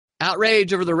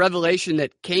Outrage over the revelation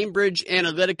that Cambridge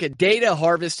Analytica data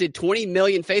harvested 20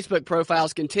 million Facebook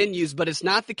profiles continues, but it's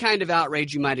not the kind of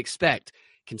outrage you might expect.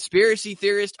 Conspiracy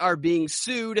theorists are being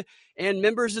sued, and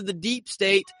members of the deep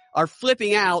state are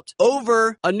flipping out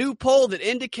over a new poll that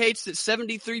indicates that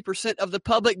 73% of the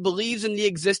public believes in the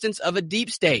existence of a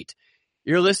deep state.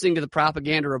 You're listening to the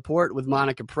Propaganda Report with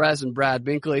Monica Perez and Brad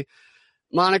Binkley.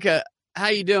 Monica, how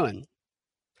you doing?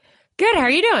 Good. How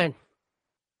are you doing?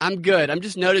 I'm good. I'm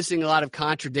just noticing a lot of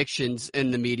contradictions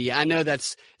in the media. I know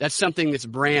that's something that's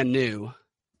brand new.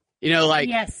 You know, like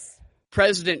yes.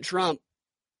 President Trump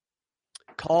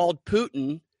called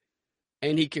Putin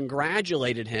and he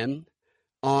congratulated him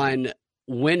on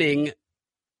winning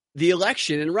the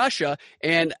election in Russia.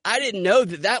 And I didn't know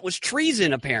that that was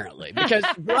treason, apparently, because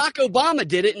Barack Obama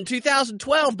did it in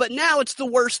 2012, but now it's the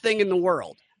worst thing in the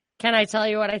world. Can I tell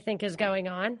you what I think is going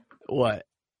on? What?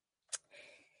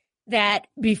 That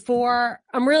before,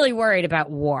 I'm really worried about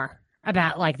war,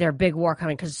 about like their big war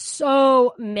coming, because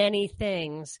so many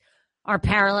things are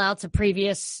parallel to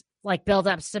previous, like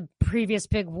build-ups to previous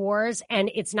big wars, and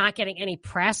it's not getting any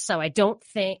press. So I don't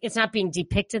think it's not being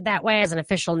depicted that way as an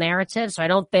official narrative. So I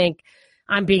don't think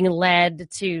I'm being led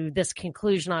to this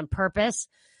conclusion on purpose.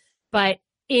 But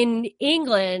in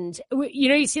England, you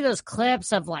know, you see those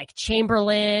clips of like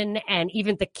Chamberlain and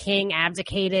even the king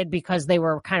abdicated because they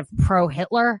were kind of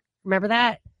pro-Hitler. Remember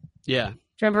that? Yeah.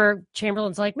 Remember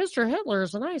Chamberlain's like, Mr. Hitler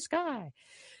is a nice guy.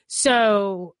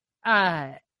 So the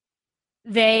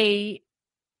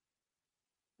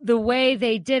way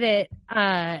they did it,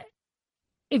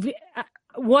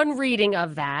 one reading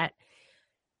of that,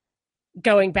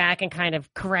 going back and kind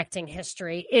of correcting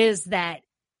history, is that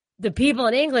the people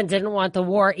in England didn't want the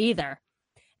war either.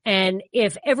 And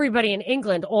if everybody in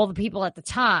England, all the people at the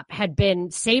top, had been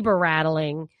saber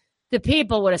rattling, the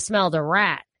people would have smelled a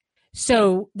rat.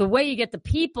 So the way you get the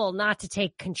people not to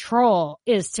take control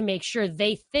is to make sure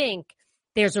they think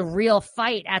there's a real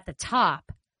fight at the top,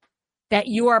 that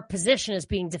your position is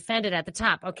being defended at the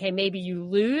top. Okay, maybe you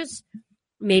lose,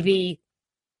 maybe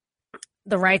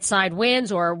the right side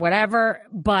wins or whatever,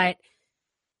 but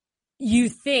you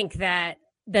think that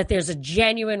there's a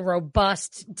genuine,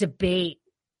 robust debate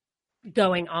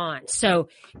going on. So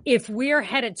if we're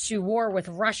headed to war with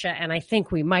Russia, and I think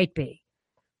we might be,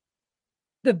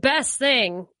 the best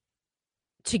thing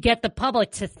to get the public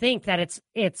to think that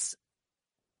it's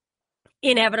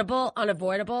inevitable,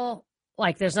 unavoidable,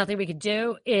 like there's nothing we could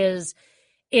do, is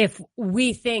if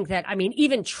we think that, I mean,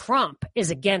 even Trump is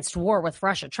against war with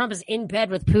Russia. Trump is in bed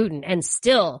with Putin, and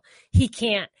still he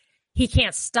can't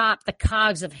stop the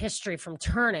cogs of history from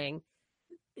turning.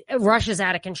 Russia's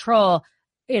out of control.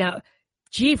 You know,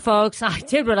 gee, folks, I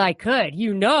did what I could.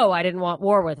 You know, I didn't want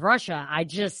war with Russia.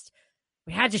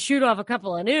 We had to shoot off a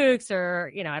couple of nukes,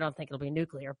 or, you know, I don't think it'll be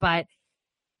nuclear, but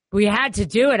we had to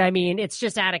do it. I mean, it's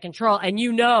just out of control. And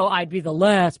you know, I'd be the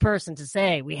last person to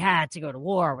say we had to go to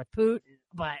war with Putin.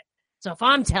 But so if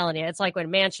I'm telling you, it's like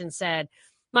when Manchin said,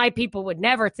 my people would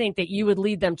never think that you would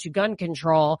lead them to gun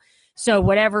control. So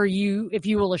if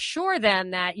you will assure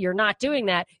them that you're not doing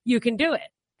that, you can do it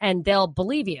and they'll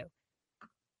believe you.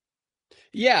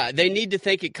 Yeah, they need to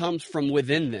think it comes from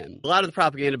within them. A lot of the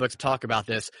propaganda books talk about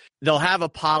this. They'll have a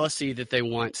policy that they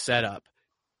want set up,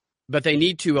 but they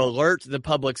need to alert the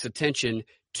public's attention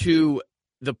to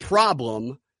the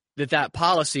problem that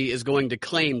policy is going to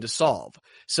claim to solve.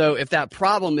 So if that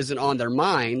problem isn't on their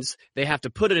minds, they have to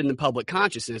put it in the public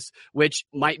consciousness, which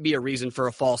might be a reason for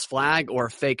a false flag or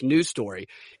a fake news story.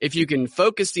 If you can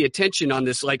focus the attention on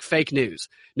this, like fake news.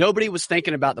 Nobody was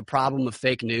thinking about the problem of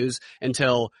fake news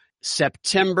until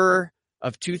September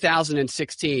of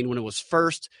 2016, when it was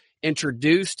first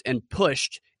introduced and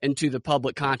pushed into the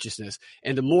public consciousness.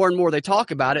 And the more and more they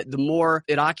talk about it, the more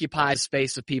it occupies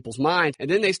space of people's minds. And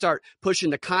then they start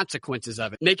pushing the consequences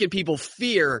of it, making people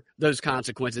fear those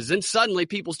consequences. And suddenly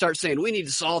people start saying, we need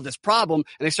to solve this problem.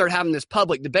 And they start having this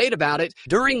public debate about it,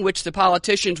 during which the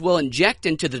politicians will inject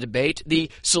into the debate the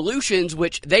solutions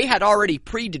which they had already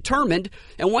predetermined.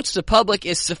 And once the public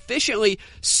is sufficiently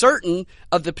certain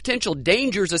of the potential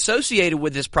dangers associated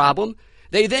with this problem,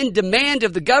 they then demand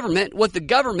of the government what the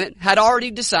government had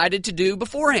already decided to do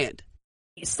beforehand.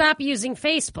 Stop using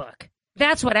Facebook.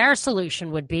 That's what our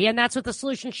solution would be, and that's what the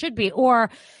solution should be.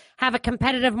 Or have a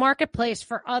competitive marketplace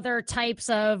for other types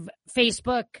of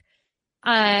Facebook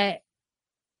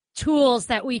tools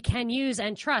that we can use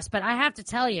and trust. But I have to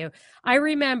tell you, I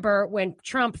remember when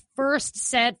Trump first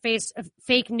said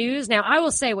fake news. Now, I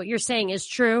will say what you're saying is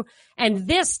true. And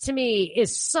this to me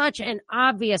is such an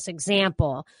obvious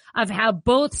example of how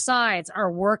both sides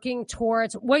are working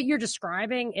towards what you're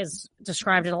describing is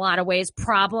described in a lot of ways.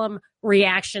 Problem,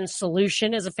 reaction,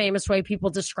 solution is a famous way people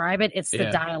describe it. It's the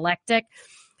dialectic.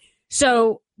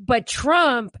 So, but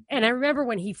Trump, and I remember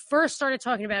when he first started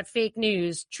talking about fake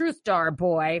news, Truth Dar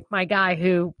Boy, my guy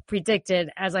who predicted,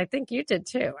 as I think you did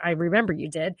too, I remember you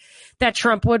did, that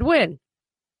Trump would win.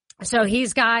 So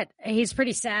he's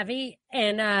pretty savvy.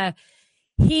 And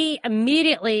he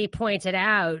immediately pointed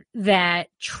out that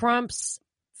Trump's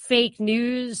fake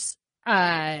news,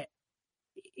 tirades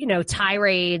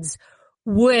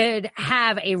would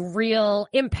have a real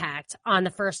impact on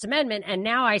the First Amendment. And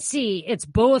now I see it's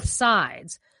both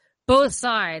sides. Both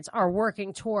sides are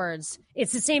working towards,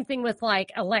 it's the same thing with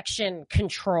like election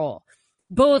control.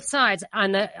 Both sides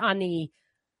on the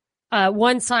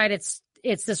one side, it's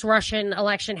this Russian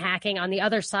election hacking. On the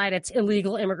other side, it's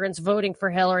illegal immigrants voting for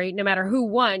Hillary. No matter who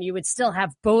won, you would still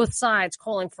have both sides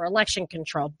calling for election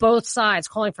control, both sides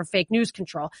calling for fake news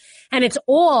control. And it's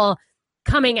all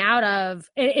coming out of,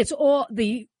 it's all,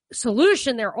 the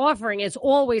solution they're offering is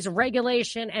always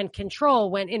regulation and control,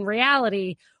 when in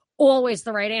reality, always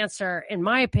the right answer, in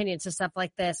my opinion, to stuff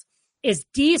like this is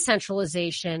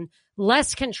decentralization,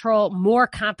 less control, more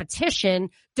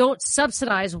competition. Don't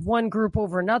subsidize one group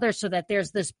over another so that there's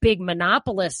this big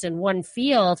monopolist in one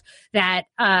field that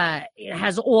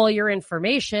has all your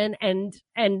information, and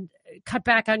cut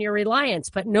back on your reliance.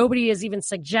 But nobody is even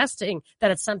suggesting that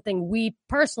it's something we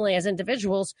personally as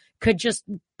individuals could just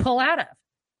pull out of.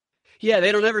 Yeah,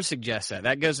 they don't ever suggest that.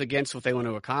 That goes against what they want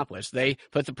to accomplish. They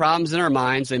put the problems in our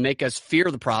minds. They make us fear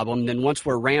the problem. Then once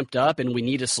we're ramped up and we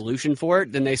need a solution for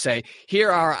it, then they say, here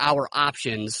are our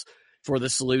options for the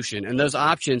solution. And those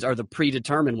options are the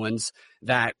predetermined ones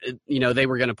that, they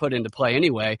were going to put into play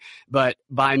anyway. But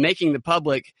by making the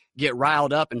public get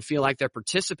riled up and feel like they're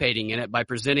participating in it by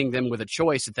presenting them with a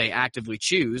choice that they actively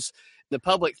choose, the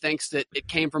public thinks that it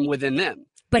came from within them.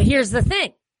 But here's the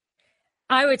thing.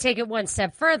 I would take it one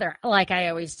step further, like I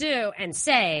always do, and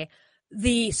say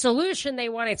the solution they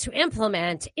wanted to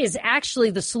implement is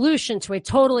actually the solution to a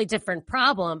totally different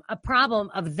problem, a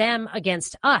problem of them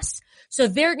against us. So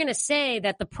they're going to say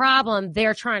that the problem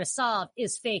they're trying to solve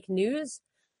is fake news,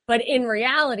 but in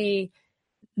reality,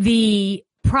 the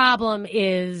problem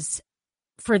is,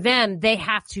 for them, they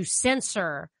have to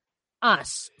censor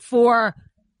us for,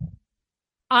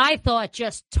 I thought,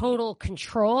 just total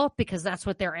control, because that's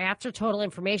what they're after, total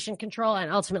information control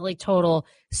and ultimately total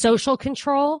social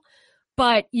control.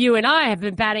 But you and I have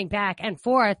been batting back and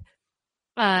forth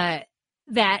that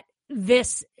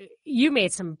you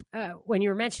made some, when you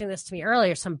were mentioning this to me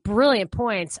earlier, some brilliant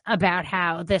points about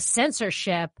how this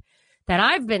censorship that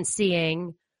I've been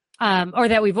seeing, or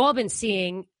that we've all been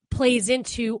seeing, plays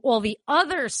into all the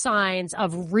other signs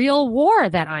of real war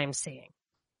that I'm seeing.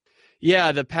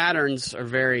 Yeah, the patterns are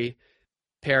very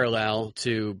parallel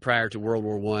to prior to World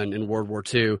War I and World War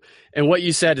II. And what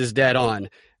you said is dead on.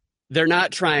 They're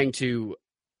not trying to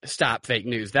stop fake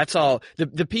news. That's all.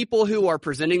 The people who are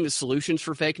presenting the solutions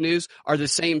for fake news are the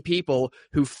same people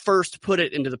who first put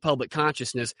it into the public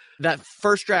consciousness. That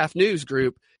First Draft News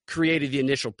group created the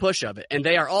initial push of it. And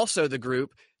they are also the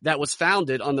group that was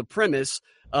founded on the premise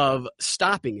of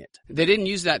stopping it. They didn't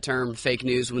use that term fake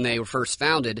news when they were first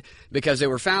founded, because they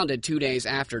were founded 2 days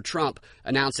after Trump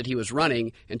announced that he was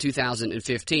running in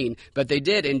 2015. But they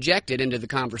did inject it into the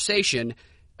conversation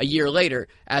a year later.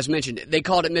 As mentioned, they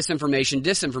called it misinformation,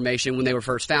 disinformation when they were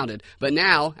first founded. But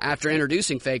now, after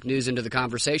introducing fake news into the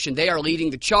conversation, they are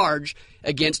leading the charge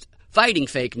against fighting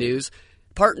fake news,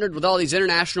 partnered with all these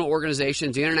international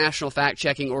organizations, the International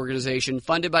Fact-Checking Organization,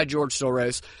 funded by George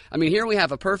Soros. I mean, here we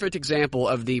have a perfect example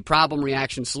of the problem,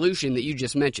 reaction, solution that you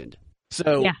just mentioned.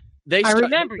 So yeah, I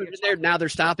remember. Now they're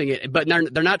stopping it, but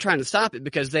they're not trying to stop it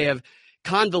because they have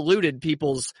convoluted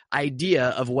people's idea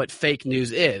of what fake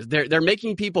news is. They're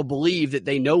making people believe that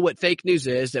they know what fake news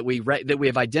is, that we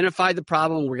have identified the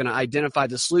problem, we're going to identify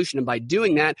the solution, and by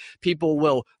doing that, people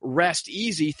will rest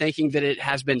easy thinking that it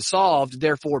has been solved,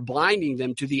 therefore blinding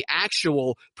them to the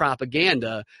actual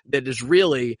propaganda that is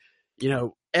really,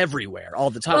 everywhere all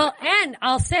the time. Well, and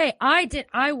I'll say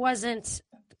I wasn't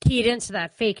keyed into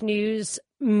that fake news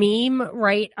meme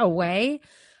right away.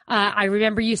 I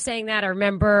remember you saying that. I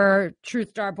remember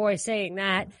Truth Dar Boy saying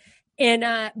that.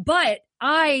 And, but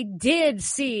I did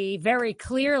see very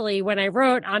clearly when I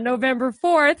wrote on November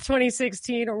 4th,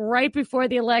 2016, right before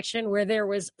the election, where there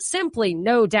was simply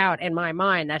no doubt in my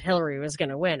mind that Hillary was going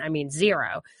to win. I mean,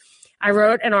 zero. I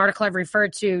wrote an article I've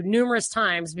referred to numerous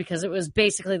times because it was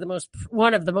basically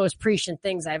one of the most prescient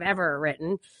things I've ever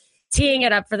written, teeing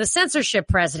it up for the censorship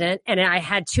president. And I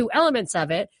had two elements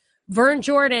of it. Vern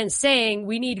Jordan saying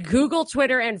we need Google,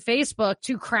 Twitter, and Facebook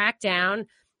to crack down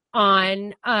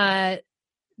on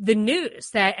the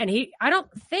news I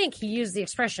don't think he used the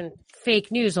expression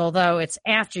fake news, although it's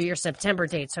after your September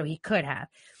date, so he could have.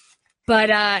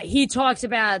 But he talked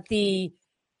about you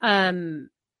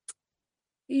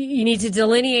need to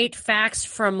delineate facts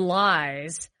from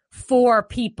lies for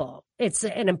people. It's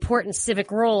an important civic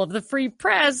role of the free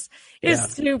press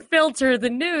is to filter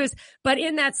the news. But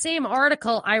in that same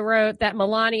article, I wrote that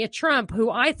Melania Trump,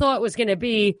 who I thought was going to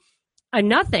be a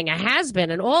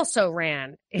has-been, and also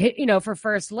ran, for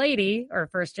first lady, or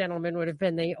first gentleman would have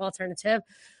been the alternative.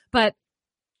 But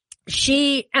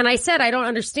I said, I don't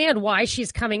understand why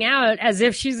she's coming out as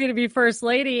if she's going to be first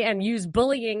lady and use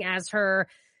bullying as her,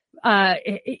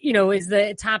 is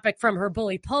the topic from her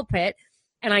bully pulpit.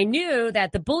 And I knew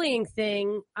that the bullying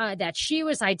thing that she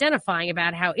was identifying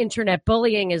about how internet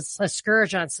bullying is a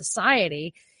scourge on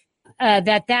society,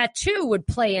 that too would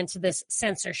play into this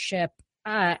censorship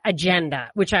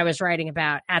agenda, which I was writing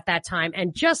about at that time.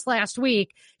 And just last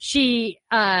week, she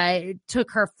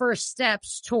took her first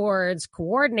steps towards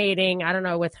coordinating, I don't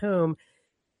know with whom,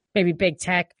 maybe big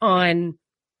tech, on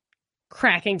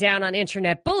cracking down on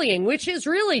internet bullying, which is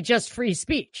really just free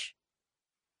speech.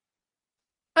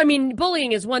 I mean,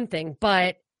 bullying is one thing,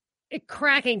 but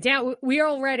cracking down, we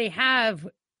already have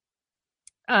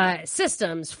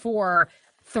systems for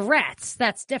threats.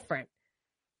 That's different.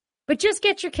 But just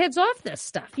get your kids off this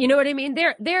stuff. You know what I mean?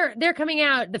 They're coming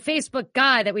out. The Facebook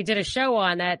guy that we did a show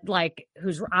on that,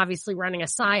 who's obviously running a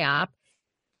psyop,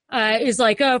 is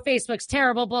like, oh, Facebook's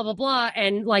terrible, blah, blah, blah.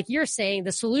 And like you're saying,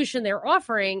 the solution they're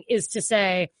offering is to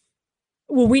say,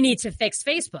 well, we need to fix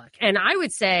Facebook. And I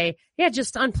would say, yeah,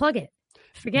 just unplug it.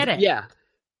 Forget it. Yeah.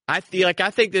 I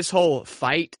think this whole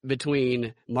fight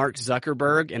between Mark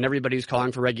Zuckerberg and everybody who's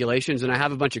calling for regulations, and I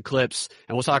have a bunch of clips,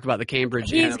 and we'll talk about the Cambridge.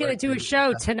 He's going to do a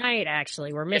show tonight,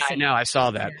 actually. We're missing. Yeah, I know. I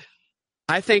saw that. Yeah.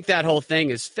 I think that whole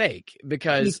thing is fake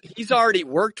because he's already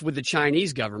worked with the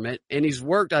Chinese government, and he's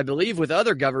worked, I believe, with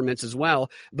other governments as well.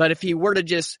 But if he were to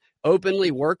just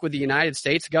openly work with the United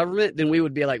States government, then we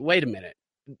would be like, wait a minute.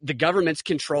 The government's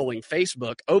controlling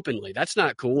Facebook openly. That's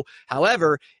not cool.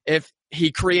 However, if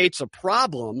he creates a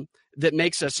problem that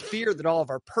makes us fear that all of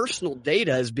our personal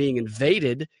data is being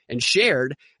invaded and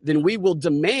shared, then we will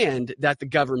demand that the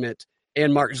government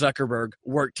and Mark Zuckerberg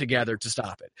work together to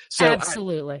stop it. So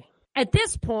absolutely. At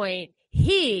this point,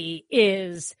 he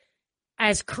is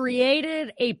as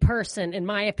created a person, in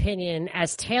my opinion,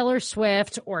 as Taylor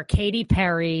Swift or Katy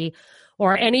Perry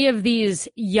or any of these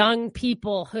young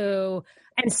people who,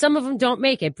 and some of them don't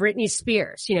make it. Britney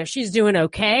Spears, she's doing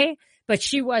okay, but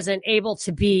she wasn't able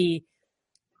to be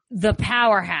the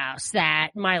powerhouse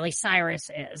that Miley Cyrus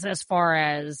is as far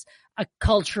as a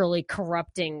culturally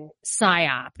corrupting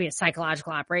psyop, a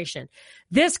psychological operation.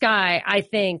 This guy, I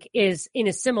think, is in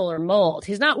a similar mold.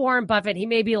 He's not Warren Buffett. He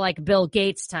may be like Bill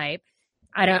Gates type.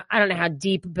 I don't know how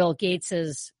deep Bill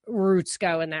Gates's roots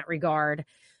go in that regard.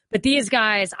 But these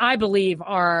guys, I believe,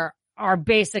 are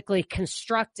basically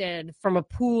constructed from a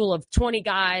pool of 20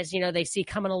 guys, they see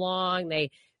coming along,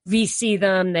 they VC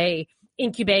them, they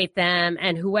incubate them,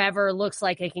 and whoever looks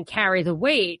like they can carry the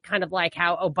weight, kind of like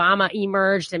how Obama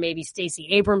emerged and maybe Stacey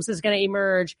Abrams is going to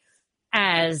emerge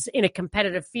as, in a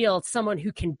competitive field, someone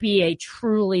who can be a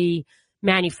truly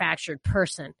manufactured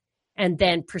person and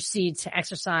then proceed to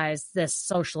exercise this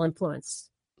social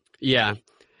influence. Yeah.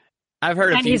 I've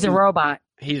heard and he's a robot.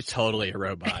 He's totally a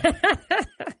robot.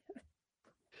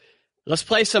 Let's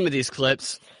play some of these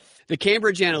clips. The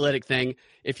Cambridge Analytica thing,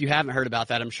 if you haven't heard about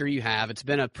that, I'm sure you have. It's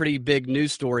been a pretty big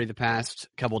news story the past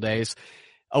couple days.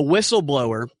 A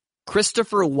whistleblower,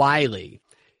 Christopher Wiley,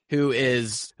 who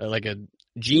is like a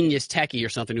genius techie or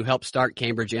something who helped start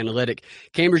Cambridge Analytica.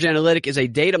 Cambridge Analytica is a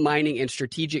data mining and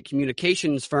strategic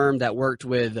communications firm that worked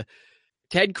with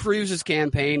Ted Cruz's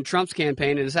campaign, Trump's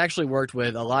campaign, and has actually worked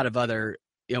with a lot of other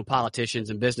politicians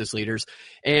and business leaders.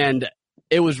 And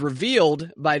it was revealed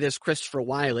by this Christopher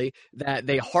Wiley that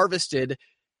they harvested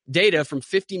data from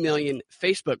 50 million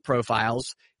Facebook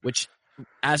profiles, which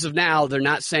as of now, they're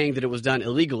not saying that it was done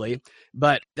illegally.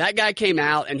 But that guy came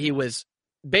out and he was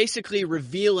basically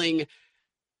revealing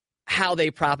how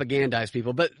they propagandize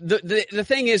people. But the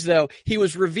thing is, though, he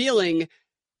was revealing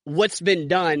what's been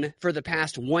done for the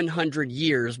past 100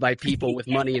 years by people with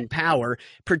money and power,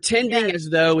 pretending as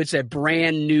though it's a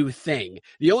brand new thing.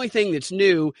 The only thing that's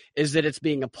new is that it's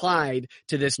being applied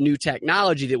to this new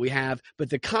technology that we have,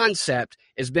 but the concept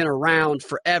has been around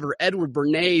forever. Edward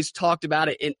Bernays talked about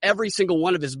it in every single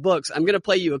one of his books. I'm going to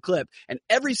play you a clip, and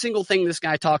every single thing this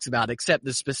guy talks about, except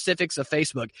the specifics of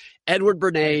Facebook, Edward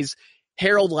Bernays,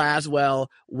 Harold Laswell,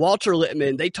 Walter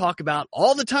Lippmann, they talk about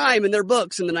all the time in their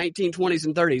books in the 1920s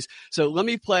and 30s. So let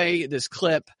me play this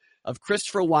clip of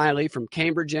Christopher Wiley from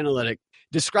Cambridge Analytica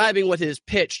describing what his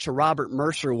pitch to Robert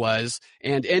Mercer was.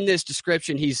 And in this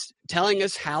description, he's telling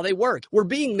us how they work. We're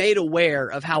being made aware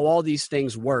of how all these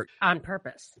things work. On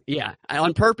purpose. Yeah,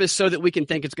 on purpose so that we can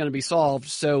think it's going to be solved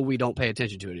so we don't pay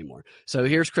attention to it anymore. So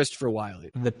here's Christopher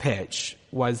Wiley. The pitch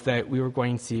was that we were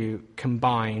going to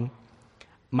combine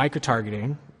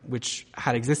micro-targeting, which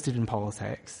had existed in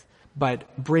politics, but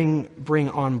bring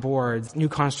on board new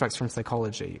constructs from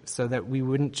psychology so that we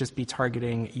wouldn't just be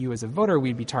targeting you as a voter,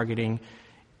 we'd be targeting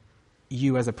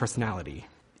you as a personality.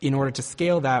 In order to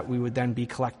scale that, we would then be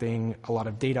collecting a lot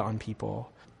of data on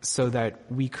people so that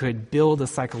we could build a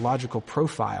psychological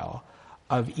profile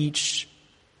of each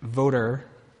voter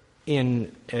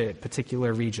in a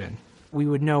particular region. We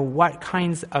would know what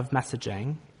kinds of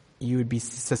messaging you would be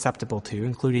susceptible to,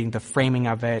 including the framing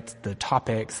of it, the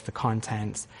topics, the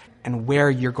contents, and where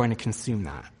you're going to consume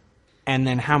that. And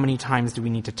then how many times do we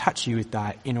need to touch you with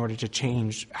that in order to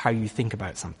change how you think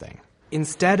about something?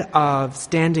 Instead of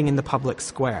standing in the public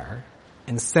square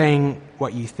and saying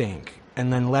what you think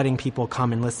and then letting people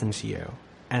come and listen to you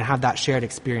and have that shared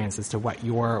experience as to what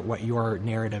your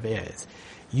narrative is,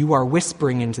 you are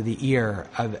whispering into the ear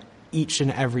of each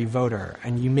and every voter,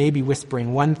 and you may be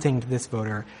whispering one thing to this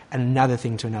voter and another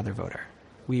thing to another voter.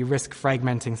 We risk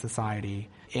fragmenting society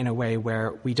in a way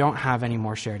where we don't have any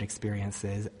more shared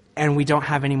experiences and we don't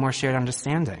have any more shared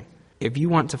understanding. If you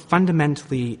want to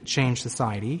fundamentally change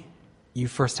society, you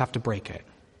first have to break it.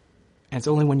 And it's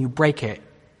only when you break it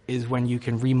is when you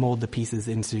can remold the pieces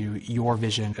into your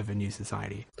vision of a new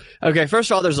society. Okay,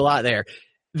 first of all, there's a lot there.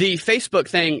 The Facebook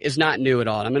thing is not new at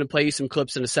all. I'm going to play you some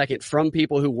clips in a second from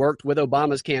people who worked with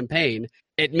Obama's campaign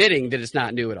admitting that it's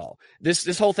not new at all.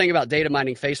 This whole thing about data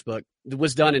mining Facebook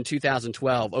was done in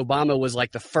 2012. Obama was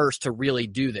like the first to really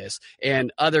do this,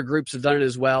 and other groups have done it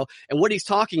as well. And what he's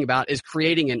talking about is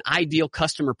creating an ideal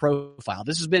customer profile.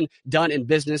 This has been done in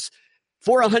business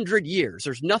for 100 years.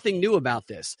 There's nothing new about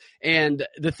this. And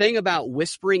the thing about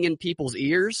whispering in people's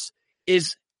ears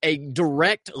is a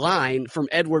direct line from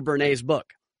Edward Bernays' book.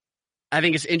 I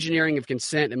think it's Engineering of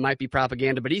Consent. It might be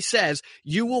propaganda, but he says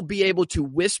you will be able to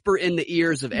whisper in the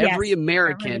ears of every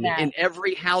American in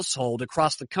every household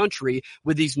across the country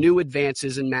with these new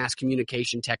advances in mass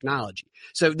communication technology.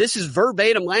 So this is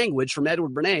verbatim language from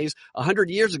Edward Bernays 100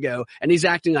 years ago, and he's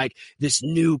acting like this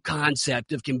new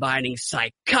concept of combining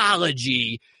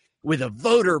psychology with a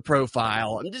voter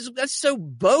profile. That's so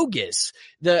bogus.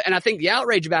 And I think the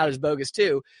outrage about it is bogus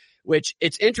too. Which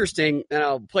it's interesting, and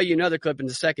I'll play you another clip in a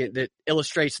second that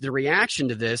illustrates the reaction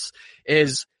to this,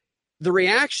 is the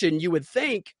reaction you would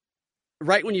think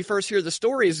right when you first hear the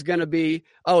story is going to be,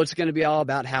 oh, it's going to be all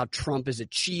about how Trump is a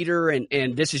cheater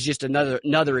and this is just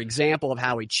another example of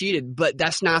how he cheated, but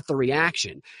that's not the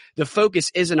reaction. The focus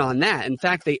isn't on that. In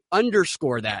fact, they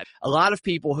underscore that. A lot of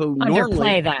people who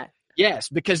underplay that. Yes,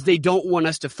 because they don't want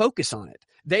us to focus on it.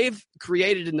 They've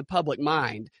created in the public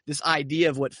mind this idea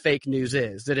of what fake news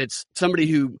is, that it's somebody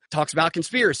who talks about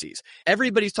conspiracies.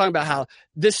 Everybody's talking about how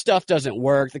this stuff doesn't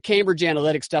work. The Cambridge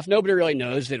Analytica stuff, nobody really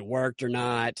knows if it worked or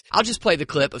not. I'll just play the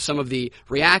clip of some of the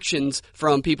reactions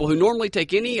from people who normally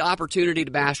take any opportunity to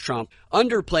bash Trump,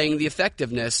 underplaying the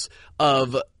effectiveness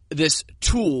of this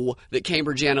tool that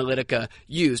Cambridge Analytica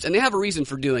used. And they have a reason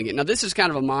for doing it. Now, this is kind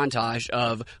of a montage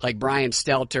of like Brian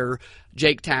Stelter,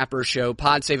 Jake Tapper's show,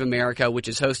 Pod Save America, which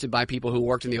is hosted by people who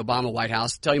worked in the Obama White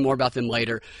House. I'll tell you more about them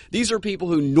later. These are people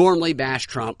who normally bash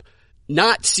Trump,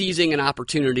 not seizing an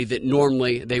opportunity that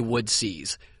normally they would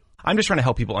seize. I'm just trying to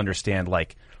help people understand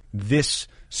like this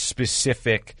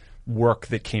specific work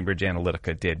that Cambridge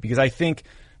Analytica did, because I think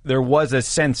there was a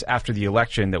sense after the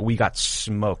election that we got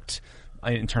smoked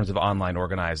in terms of online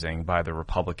organizing by the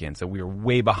Republicans, that we were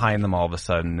way behind them all of a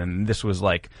sudden, and this was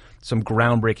like some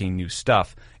groundbreaking new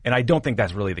stuff. And I don't think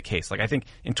that's really the case. Like, I think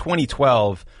in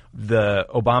 2012, the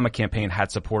Obama campaign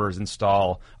had supporters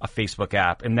install a Facebook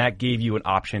app, and that gave you an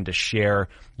option to share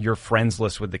your friends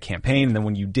list with the campaign. And then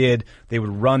when you did, they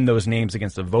would run those names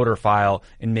against a voter file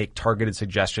and make targeted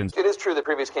suggestions. It is true that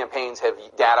previous campaigns have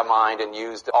data mined and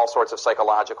used all sorts of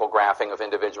psychological graphing of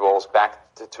individuals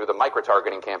back to the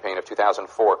micro-targeting campaign of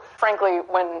 2004. Frankly,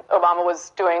 when Obama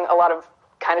was doing a lot of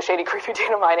kind of shady, creepy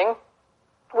data mining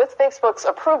with Facebook's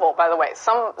approval, by the way.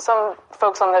 Some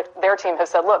folks on their team have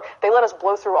said, look, they let us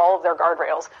blow through all of their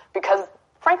guardrails because,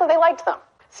 frankly, they liked them.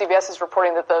 CBS is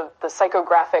reporting that the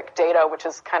psychographic data, which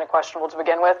is kind of questionable to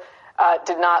begin with,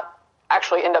 did not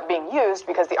actually end up being used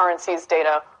because the RNC's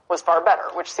data was far better,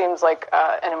 which seems like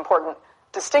an important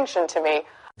distinction to me.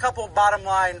 Couple bottom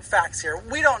line facts here.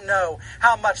 We don't know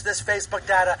how much this Facebook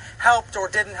data helped or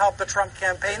didn't help the Trump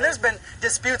campaign. There's been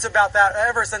disputes about that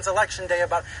ever since Election Day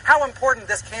about how important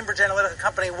this Cambridge Analytica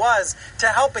company was to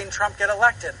helping Trump get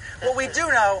elected. What we do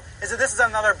know is that this is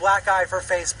another black eye for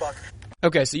Facebook.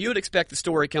 Okay, so you would expect the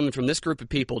story coming from this group of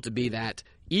people to be that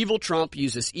evil Trump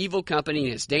used this evil company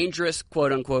and its dangerous,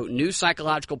 quote-unquote, new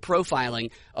psychological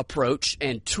profiling approach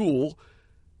and tool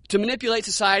to manipulate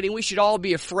society, and we should all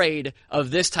be afraid of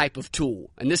this type of tool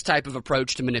and this type of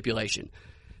approach to manipulation.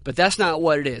 But that's not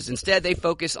what it is. Instead, they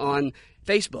focus on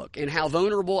Facebook and how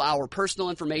vulnerable our personal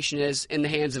information is in the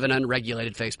hands of an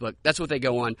unregulated Facebook. That's what they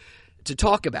go on to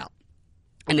talk about.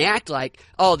 And they act like,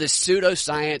 oh, this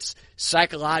pseudoscience,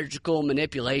 psychological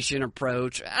manipulation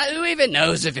approach, who even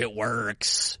knows if it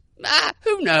works?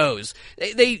 Who knows?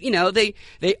 They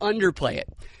underplay it.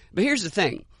 But here's the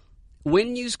thing.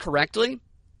 When used correctly,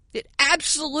 it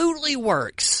absolutely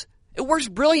works. It works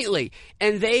brilliantly.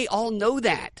 And they all know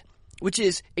that, which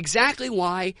is exactly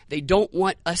why they don't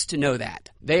want us to know that.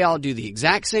 They all do the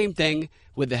exact same thing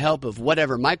with the help of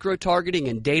whatever micro-targeting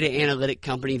and data analytic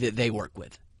company that they work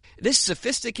with. This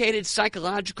sophisticated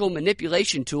psychological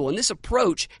manipulation tool and this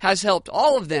approach has helped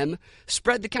all of them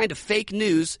spread the kind of fake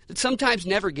news that sometimes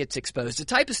never gets exposed, the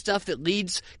type of stuff that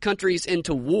leads countries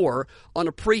into war on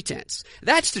a pretense.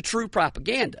 That's the true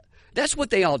propaganda. That's what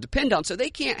they all depend on. So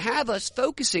they can't have us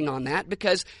focusing on that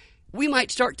because we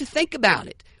might start to think about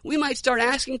it. We might start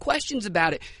asking questions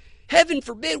about it. Heaven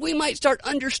forbid, we might start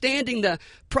understanding the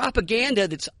propaganda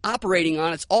that's operating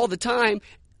on us all the time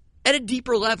at a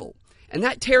deeper level. And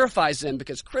that terrifies them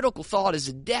because critical thought is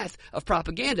the death of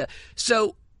propaganda.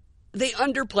 So they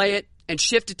underplay it and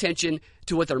shift attention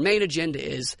to what their main agenda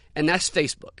is, and that's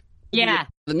Facebook. Yeah.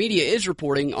 The media is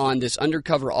reporting on this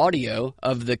undercover audio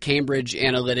of the Cambridge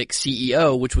Analytica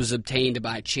CEO, which was obtained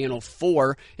by Channel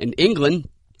 4 in England.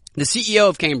 The CEO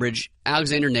of Cambridge,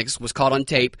 Alexander Nix, was caught on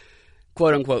tape,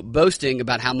 quote-unquote, boasting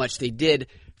about how much they did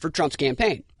for Trump's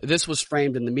campaign. This was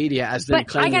framed in the media as them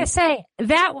claiming... I gotta say,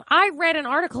 that I read an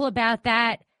article about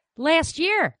that last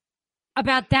year,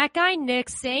 about that guy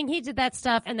Nix saying he did that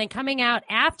stuff and then coming out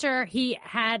after he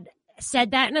had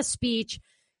said that in a speech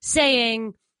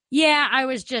saying, yeah, I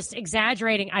was just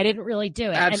exaggerating. I didn't really do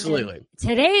it. Absolutely. And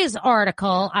today's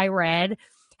article I read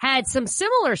had some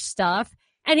similar stuff,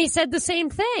 and he said the same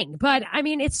thing. But, I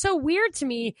mean, it's so weird to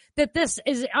me that this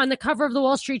is on the cover of the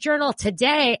Wall Street Journal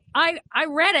today. I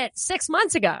read it 6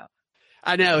 months ago.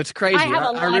 I know, it's crazy. I have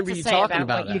a lot remember to you say talking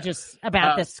about about what that.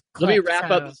 About this clip. Let me wrap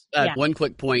up one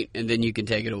quick point, and then you can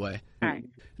take it away. All right.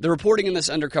 The reporting in this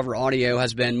undercover audio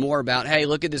has been more about, hey,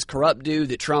 look at this corrupt dude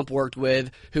that Trump worked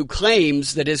with who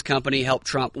claims that his company helped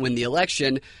Trump win the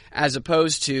election, as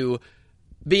opposed to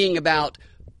being about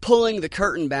pulling the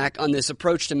curtain back on this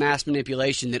approach to mass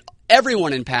manipulation that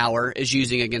everyone in power is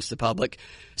using against the public.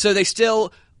 So they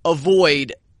still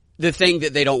avoid the thing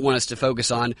that they don't want us to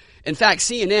focus on. In fact,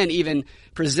 CNN even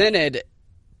presented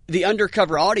the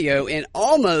undercover audio in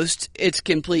almost its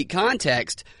complete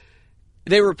context.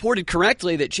 They reported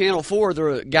correctly that Channel 4,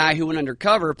 the guy who went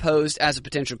undercover, posed as a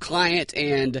potential client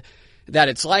and that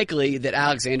it's likely that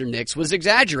Alexander Nix was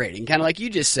exaggerating, kind of like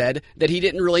you just said, that he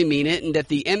didn't really mean it and that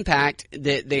the impact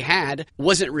that they had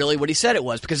wasn't really what he said it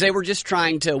was because they were just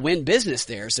trying to win business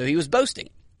there, so he was boasting.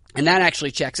 And that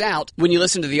actually checks out when you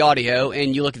listen to the audio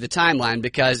and you look at the timeline,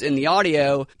 because in the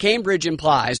audio, Cambridge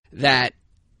implies that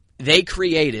they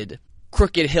created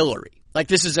Crooked Hillary. Like,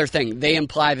 this is their thing. They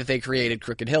imply that they created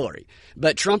Crooked Hillary.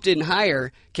 But Trump didn't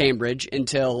hire Cambridge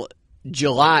until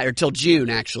June,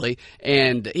 actually,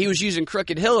 and he was using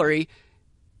Crooked Hillary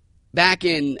back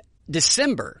in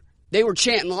December. They were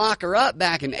chanting lock her up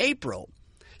back in April.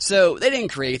 So they didn't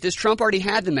create this. Trump already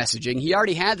had the messaging. He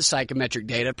already had the psychometric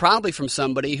data, probably from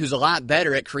somebody who's a lot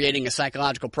better at creating a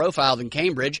psychological profile than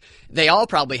Cambridge. They all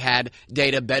probably had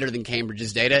data better than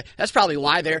Cambridge's data. That's probably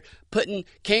why they're putting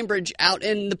Cambridge out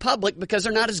in the public, because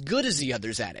they're not as good as the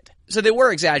others at it. So they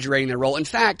were exaggerating their role. In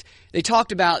fact, they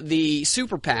talked about the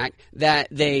super PAC that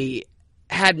they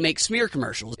had make smear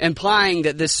commercials, implying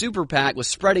that this super PAC was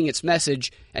spreading its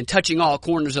message and touching all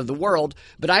corners of the world.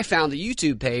 But I found the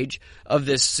YouTube page of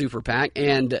this super PAC,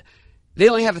 and they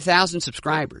only have 1,000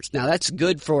 subscribers. Now, that's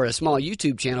good for a small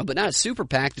YouTube channel, but not a super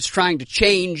PAC that's trying to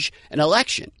change an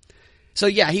election. So,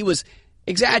 yeah, he was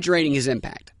exaggerating his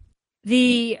impact.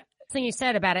 the thing you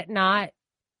said about it not,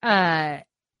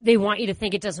 they want you to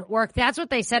think it doesn't work. That's what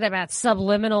they said about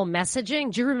subliminal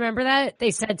messaging. Do you remember that?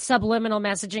 They said subliminal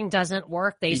messaging doesn't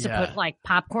work. They used to put like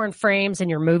popcorn frames in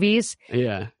your movies.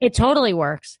 Yeah. It totally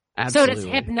works. Absolutely. So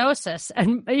does hypnosis.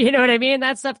 And you know what I mean?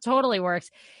 That stuff totally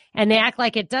works. And they act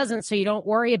like it doesn't, so you don't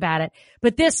worry about it.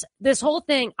 But this whole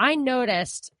thing, I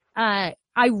noticed, I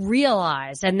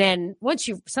realized, and then once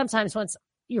you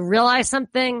realize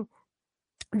something,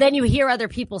 then you hear other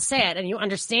people say it and you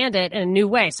understand it in a new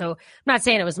way. So I'm not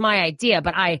saying it was my idea,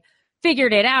 but I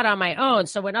figured it out on my own.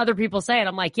 So when other people say it,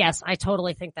 I'm like, yes, I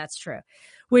totally think that's true,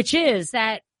 which is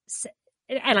that,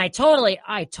 and I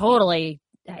totally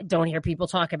don't hear people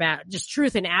talk about just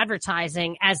truth in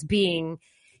advertising as being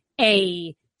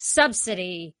a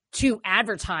subsidy to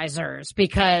advertisers,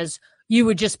 because you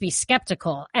would just be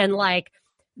skeptical. And like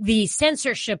the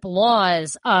censorship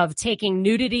laws of taking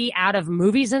nudity out of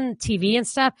movies and TV and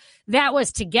stuff, that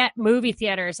was to get movie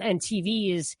theaters and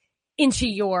TVs into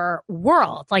your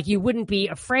world. Like you wouldn't be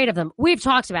afraid of them. We've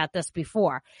talked about this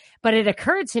before, but it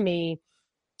occurred to me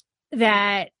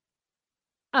that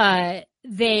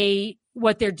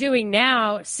what they're doing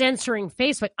now, censoring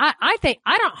Facebook. I think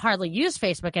I don't hardly use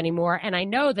Facebook anymore. And I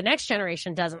know the next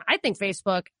generation doesn't. I think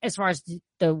Facebook, as far as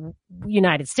the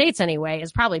United States anyway,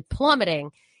 is probably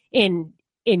plummeting in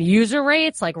user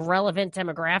rates, like relevant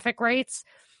demographic rates.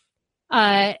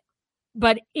 But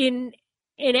in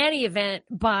any event,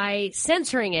 by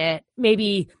censoring it,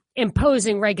 maybe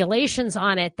imposing regulations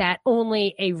on it that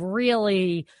only a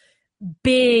really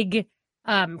big,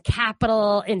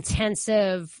 capital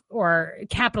intensive or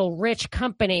capital rich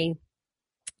company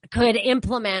could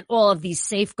implement all of these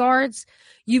safeguards.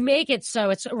 You make it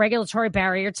so it's a regulatory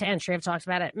barrier to entry. I've talked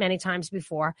about it many times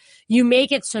before. You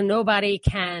make it so nobody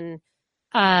can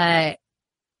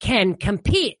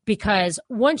compete, because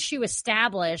once you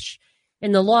establish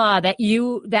in the law that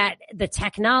the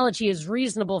technology is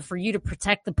reasonable for you to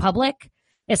protect the public,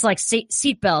 it's like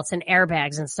seatbelts and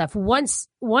airbags and stuff. Once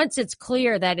it's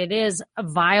clear that it is a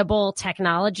viable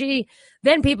technology,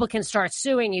 then people can start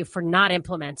suing you for not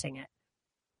implementing it.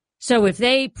 So if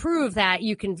they prove that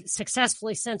you can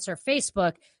successfully censor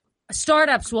Facebook,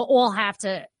 startups will all have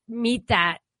to meet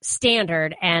that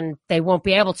standard, and they won't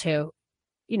be able to.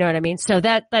 You know what I mean? So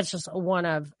that's just one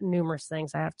of numerous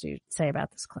things I have to say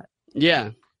about this clip. Yeah.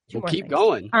 We'll keep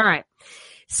going. All right.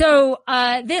 So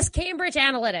this Cambridge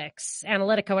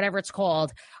Analytica, whatever it's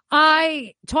called,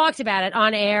 I talked about it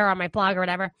on air, on my blog or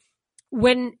whatever,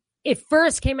 when it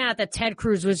first came out that Ted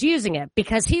Cruz was using it,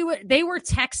 because they were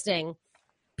texting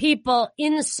people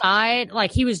inside,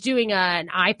 like he was doing an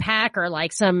IPAC or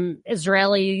like some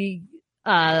Israeli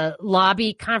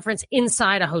lobby conference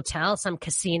inside a hotel, some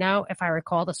casino, if I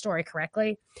recall the story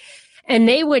correctly. And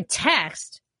they would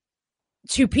text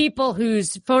to people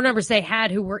whose phone numbers they had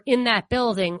who were in that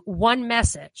building one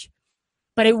message,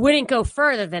 but it wouldn't go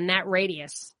further than that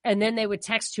radius. And then they would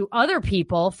text to other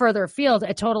people further afield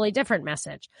a totally different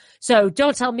message. So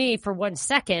don't tell me for 1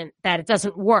 second that it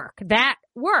doesn't work. That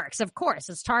works, of course.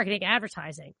 It's targeting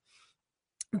advertising.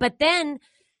 But then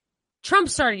Trump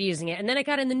started using it, and then it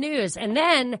got in the news. And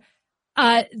then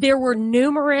there were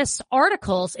numerous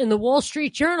articles in the Wall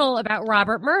Street Journal about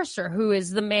Robert Mercer, who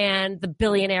is the man, the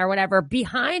billionaire, whatever,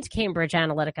 behind Cambridge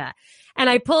Analytica. And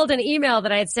I pulled an email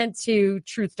that I had sent to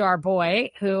Truth Dar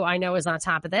Boy, who I know is on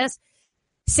top of this,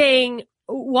 saying,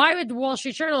 why would the Wall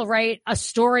Street Journal write a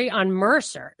story on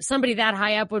Mercer? Somebody that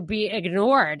high up would be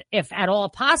ignored, if at all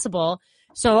possible.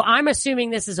 So I'm assuming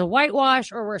this is a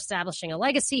whitewash, or we're establishing a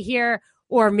legacy here,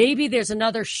 or maybe there's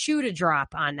another shoe to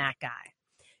drop on that guy.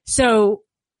 So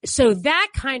that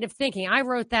kind of thinking, I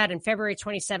wrote that in February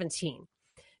 2017.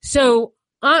 So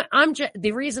I'm just,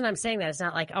 the reason I'm saying that is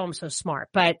not like, oh, I'm so smart,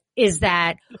 but is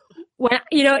that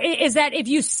is that if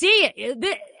you see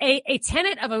it, a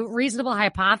tenet of a reasonable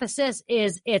hypothesis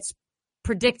is its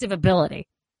predictive ability.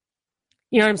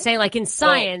 You know what I'm saying? Like in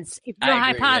science, if your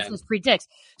hypothesis predicts.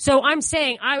 So I'm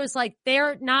saying, I was like,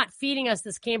 they're not feeding us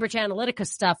this Cambridge Analytica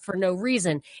stuff for no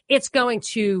reason. It's going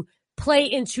to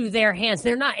play into their hands.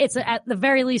 They're not, it's at the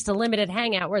very least a limited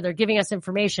hangout where they're giving us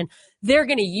information. They're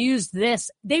going to use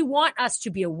this. They want us to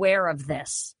be aware of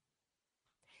this.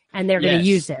 And they're going to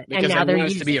use it. Because and now they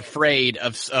want us to be afraid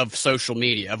of social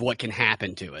media, of what can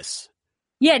happen to us.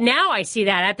 Yeah, now I see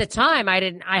that. At the time, I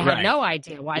had no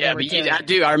idea why they were doing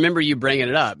it. I remember you bringing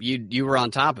it up. You were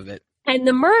on top of it. And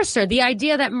the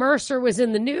idea that Mercer was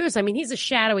in the news, I mean, he's a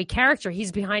shadowy character.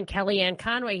 He's behind Kellyanne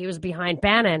Conway. He was behind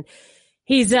Bannon.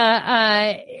 He's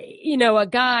a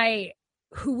guy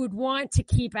who would want to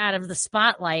keep out of the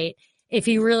spotlight if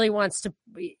he really wants to,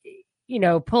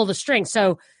 pull the string.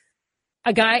 So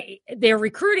a guy, they're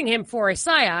recruiting him for a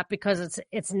PSYOP because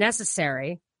it's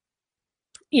necessary,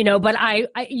 but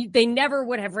they never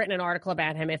would have written an article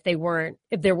about him if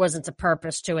there wasn't a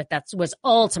purpose to it that was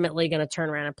ultimately going to turn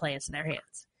around and play into their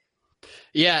hands.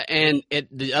 Yeah. And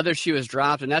the other shoe is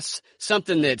dropped, and that's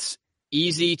something that's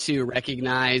easy to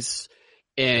recognize.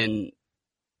 And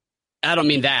I don't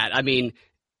mean that. I mean,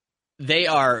 they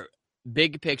are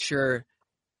big picture,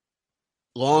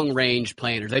 long range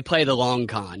planners. They play the long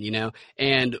con,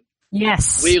 and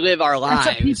yes, we live our lives.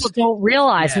 That's what people don't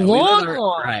realize. Yeah, long,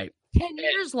 right. 10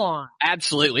 years long.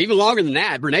 Absolutely. Even longer than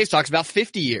that. Bernays talks about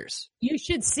 50 years. You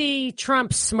should see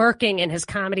Trump smirking in his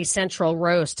Comedy Central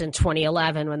roast in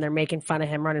 2011 when they're making fun of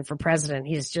him running for president.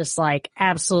 He's just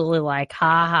absolutely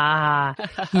ha ha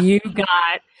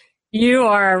ha. You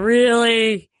are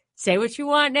really, say what you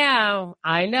want now.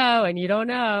 I know, and you don't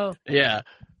know. Yeah.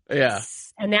 Yeah.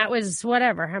 And that was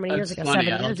whatever, how many years ago? Funny. 7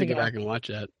 years ago. I'll have to go back and watch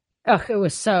that. Oh, it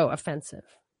was so offensive.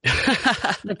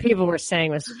 The people were saying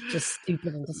was just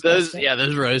stupid and disgusting.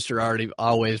 Those roasts are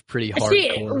always pretty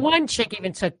hardcore. One chick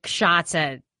even took shots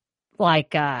at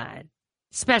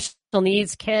special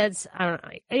needs kids.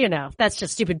 I don't know. That's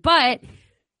just stupid. But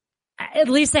at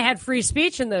least they had free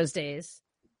speech in those days.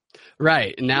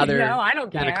 Right. And now they're I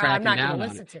don't care. I'm not going to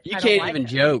listen to it. You can't even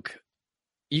joke.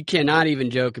 You cannot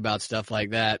even joke about stuff like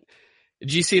that.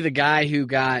 Did you see the guy who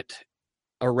got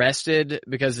arrested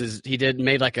because he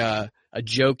made a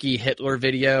jokey Hitler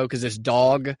video because his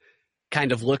dog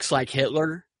kind of looks like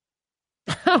Hitler?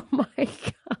 Oh my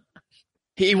God.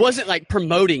 He wasn't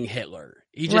promoting Hitler.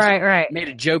 He just made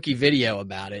a jokey video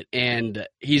about it, and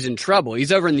he's in trouble.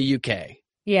 He's over in the UK.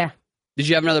 Yeah. Did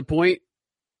you have another point?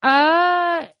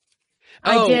 I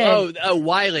did. Oh,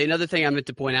 Wiley. Another thing I meant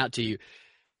to point out to you.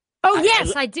 Oh,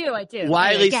 yes, I do.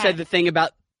 Wiley said the thing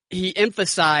about, he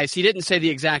emphasized, he didn't say the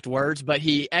exact words, but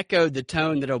he echoed the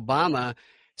tone that Obama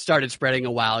started spreading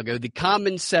a while ago, the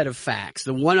common set of facts,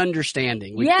 the one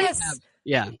understanding.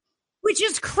 Yeah. Which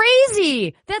is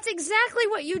crazy. That's exactly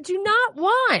what you do not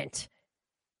want.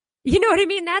 You know what I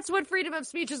mean? That's what freedom of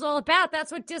speech is all about.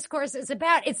 That's what discourse is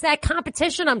about. It's that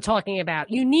competition I'm talking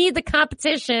about. You need the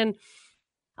competition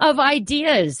of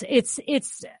ideas.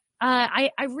 I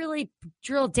really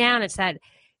drill down. It's that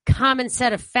common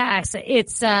set of facts.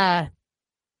 It's this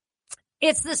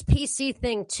PC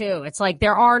thing too. It's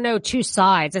there are no two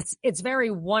sides. It's very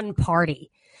one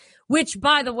party, which,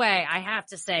 by the way, I have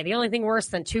to say, the only thing worse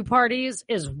than two parties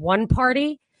is one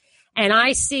party. And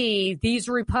I see these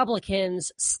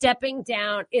Republicans stepping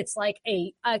down. It's like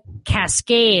a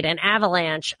cascade, an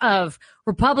avalanche of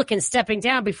Republicans stepping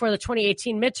down before the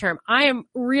 2018 midterm. I am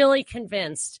really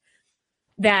convinced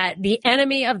that the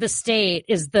enemy of the state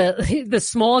is the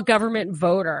small government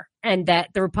voter, and that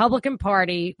the Republican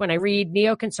Party, when I read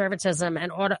Neoconservatism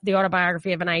and the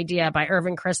Autobiography of an Idea by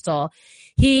Irving Kristol,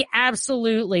 he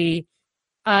absolutely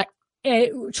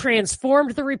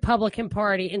transformed the Republican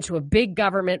Party into a big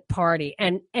government party.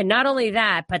 And not only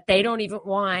that, but they don't even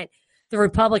want the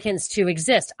Republicans to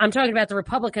exist. I'm talking about the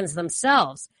Republicans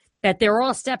themselves, that they're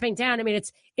all stepping down. I mean,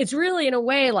 it's really in a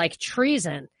way like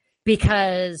treason,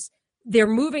 because they're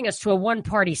moving us to a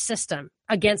one-party system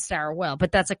against our will.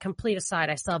 But that's a complete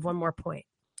aside. I still have one more point.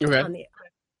 Okay.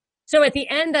 So at the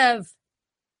end of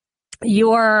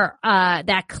your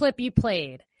that clip you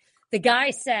played, the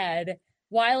guy said,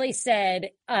 Wiley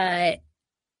said that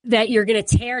you're going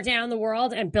to tear down the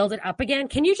world and build it up again.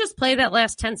 Can you just play that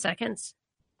last 10 seconds?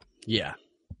 Yeah.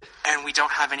 And we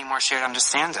don't have any more shared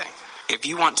understanding. If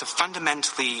you want to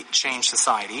fundamentally change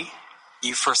society,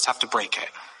 you first have to break it.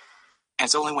 And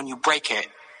it's only when you break it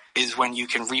is when you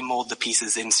can remold the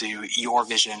pieces into your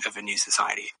vision of a new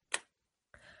society.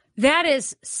 That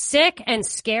is sick and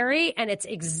scary, and it's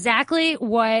exactly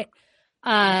what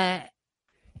I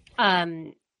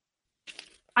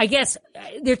guess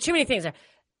there are too many things there.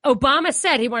 Obama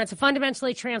said he wanted to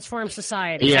fundamentally transform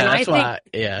society. Yeah, and that's why.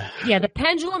 Yeah, the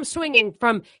pendulum swinging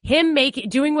from him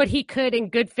doing what he could in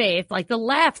good faith. Like, the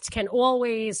left can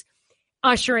always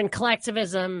usher in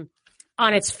collectivism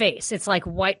on its face. It's like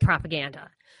white propaganda.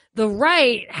 The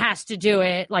right has to do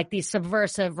it, like these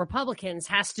subversive Republicans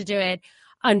has to do it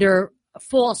under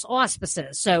false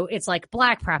auspices. So it's like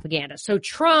black propaganda. So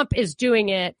Trump is doing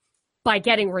it by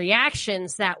getting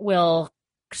reactions that will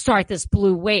start this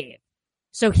blue wave.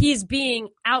 So he's being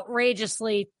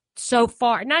outrageously so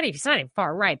far, not even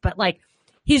far right, but like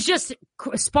he's just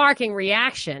sparking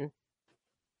reaction.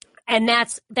 And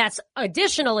that's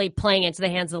additionally playing into the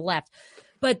hands of the left.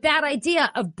 But that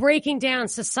idea of breaking down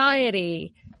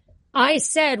society, I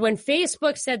said when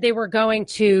Facebook said they were going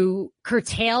to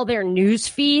curtail their news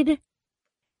feed,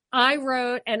 I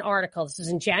wrote an article. This was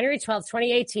in January 12th,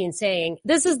 2018, saying,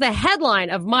 this is the headline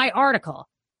of my article.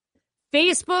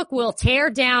 Facebook will tear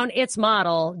down its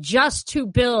model just to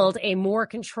build a more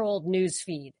controlled news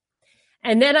feed.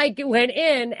 And then I went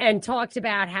in and talked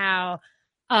about how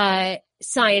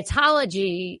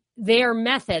Scientology, their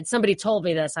method, somebody told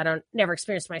me this, never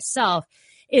experienced myself,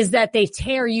 is that they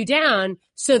tear you down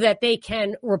so that they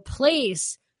can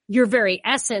replace your very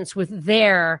essence with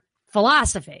their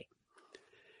philosophy.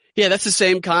 Yeah, that's the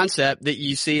same concept that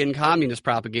you see in communist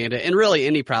propaganda and really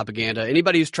any propaganda.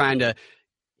 Anybody who's trying to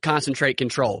concentrate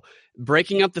control,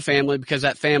 breaking up the family, because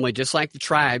that family, just like the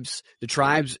tribes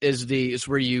is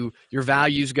where your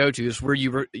values go to, is where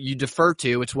you defer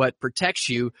to. It's what protects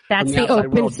you. That's from the outside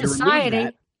Open world.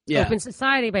 Society. Yeah. Open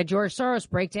Society by George Soros.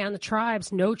 Break down the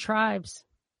tribes. No tribes.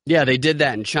 Yeah, they did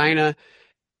that in China.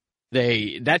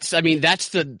 That's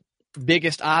the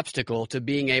biggest obstacle to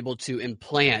being able to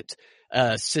implant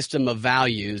a system of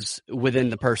values within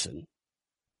the person.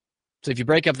 So if you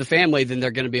break up the family, then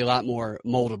they're going to be a lot more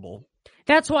moldable.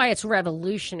 That's why it's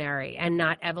revolutionary and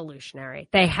not evolutionary.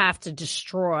 They have to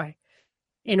destroy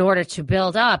in order to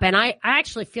build up. And I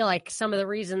actually feel like some of the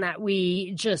reason that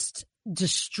we just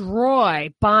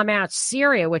bomb out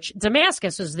Syria, which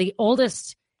Damascus is the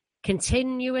oldest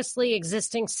continuously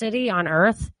existing city on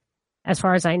earth, as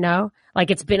far as I know.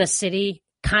 Like, it's been a city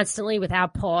constantly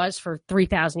without pause for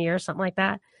 3,000 years, something like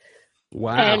that.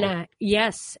 Wow. And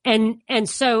yes. And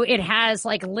so it has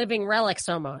like living relics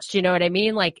almost, you know what I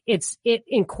mean? Like it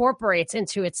incorporates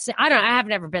into its, I have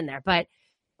never been there, but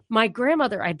my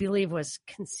grandmother, I believe, was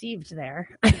conceived there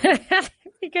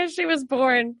because she was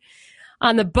born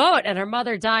on the boat and her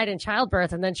mother died in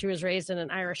childbirth. And then she was raised in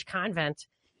an Irish convent.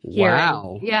 Here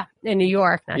wow. In New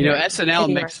York.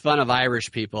 SNL makes fun of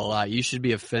Irish people a lot. You should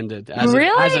be offended as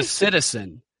a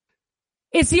citizen.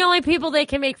 It's the only people they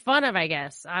can make fun of, I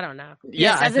guess. I don't know.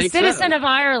 Yeah, yes, as a citizen of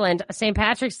Ireland, St.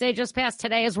 Patrick's Day just passed.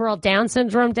 Today is World Down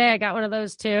Syndrome Day. I got one of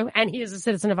those too. And he is a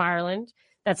citizen of Ireland.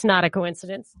 That's not a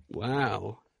coincidence.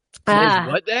 Wow. Today's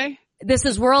what day? This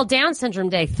is World Down Syndrome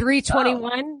Day.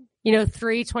 321. Oh.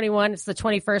 321. It's the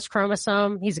 21st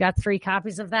chromosome. He's got 3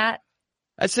 copies of that.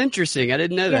 That's interesting. I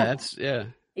didn't know that.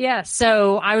 Yeah.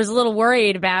 So I was a little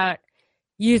worried about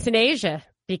euthanasia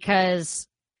because,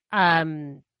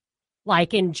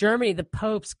 like in Germany, the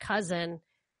Pope's cousin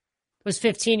was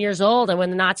 15 years old. And when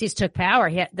the Nazis took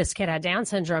power, this kid had Down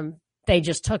syndrome. They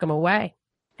just took him away.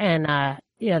 And,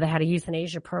 they had a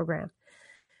euthanasia program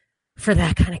for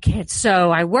that kind of kid.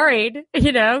 So I worried,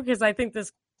 because I think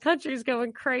this country's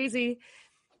going crazy.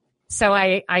 So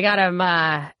I got him,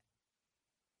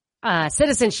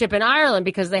 citizenship in Ireland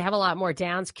because they have a lot more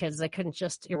Downs kids. They couldn't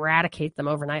just eradicate them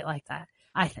overnight like that,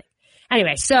 I think.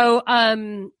 Anyway, so,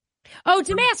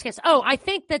 Damascus. I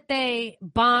think that they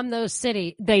bombed those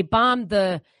cities. They bombed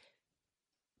the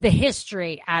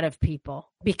history out of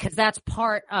people because that's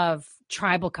part of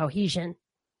tribal cohesion.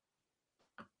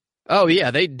 Oh, yeah.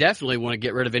 They definitely want to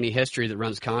get rid of any history that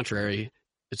runs contrary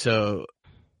to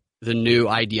the new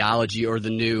ideology or the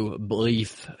new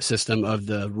belief system of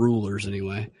the rulers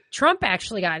anyway. Trump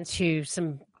actually got into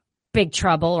some big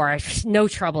trouble, or no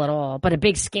trouble at all, but a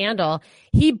big scandal.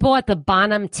 He bought the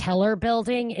Bonham Teller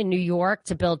building in New York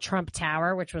to build Trump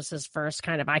Tower, which was his first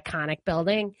kind of iconic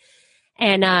building.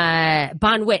 And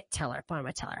Bonwit Teller.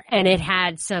 And it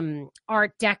had some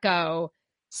Art Deco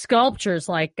sculptures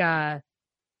like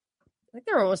I think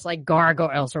they were almost like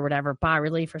gargoyles or whatever, bas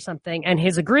relief or something. And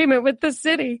his agreement with the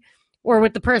city or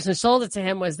with the person who sold it to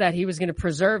him was that he was going to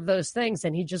preserve those things,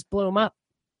 and he just blew them up.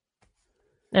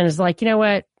 And it's like, you know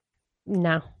what?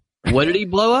 No. What did he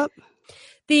blow up?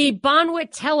 The Bonwit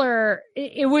Teller,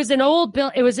 it was an old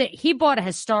building. He bought a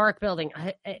historic building.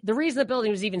 The reason the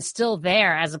building was even still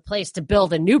there as a place to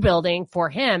build a new building for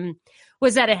him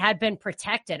was that it had been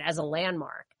protected as a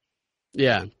landmark.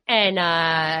 Yeah.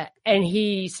 And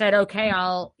he said, okay,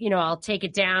 I'll take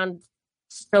it down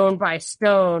stone by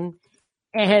stone.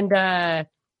 And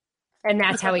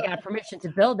that's how he got permission to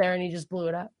build there, and he just blew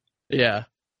it up. Yeah.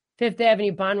 Fifth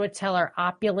Avenue, Bonwit Teller,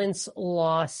 opulence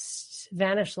lost,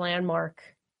 vanished landmark.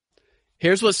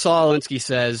 Here's what Saul Alinsky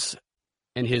says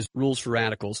in his Rules for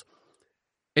Radicals.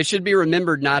 It should be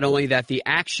remembered not only that the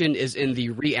action is in the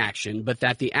reaction, but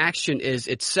that the action is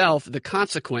itself the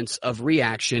consequence of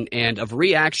reaction, and of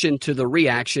reaction to the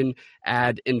reaction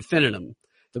ad infinitum.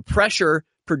 The pressure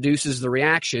produces the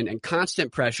reaction, and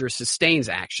constant pressure sustains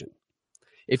action.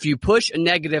 If you push a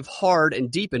negative hard and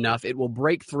deep enough, it will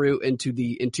break through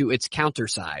into its counter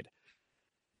side.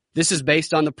 This is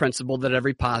based on the principle that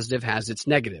every positive has its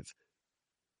negative.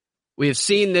 We have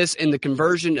seen this in the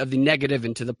conversion of the negative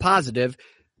into the positive.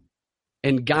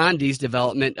 and Gandhi's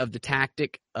development of the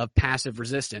tactic of passive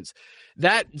resistance.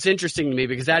 That's interesting to me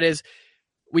because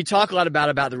we talk a lot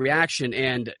about the reaction,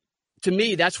 and to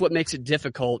me, that's what makes it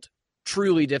difficult,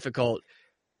 truly difficult,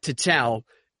 to tell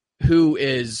who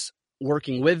is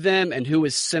working with them and who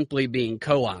is simply being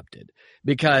co-opted.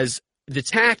 Because the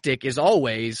tactic is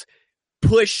always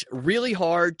push really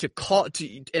hard to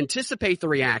anticipate the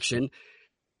reaction,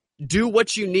 do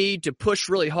what you need to push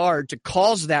really hard to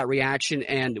cause that reaction,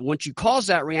 and once you cause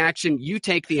that reaction, you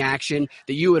take the action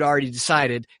that you had already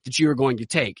decided that you were going to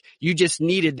take. You just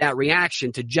needed that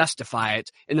reaction to justify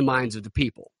it in the minds of the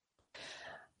people.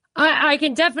 I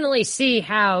can definitely see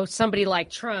how somebody like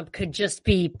Trump could just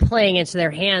be playing into their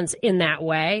hands in that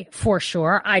way, for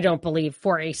sure. I don't believe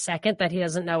for a second that he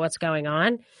doesn't know what's going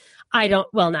on.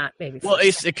 Not maybe. Well,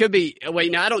 it could be.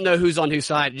 Wait, now I don't know who's on whose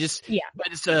side. But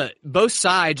it's both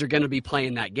sides are going to be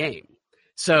playing that game.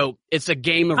 So it's a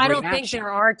game of reaction. I don't think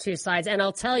there are two sides. And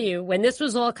I'll tell you, when this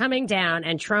was all coming down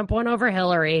and Trump won over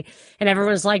Hillary and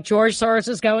everyone was like, George Soros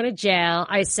is going to jail,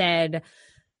 I said,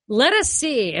 let us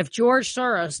see if George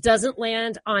Soros doesn't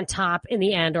land on top in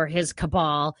the end, or his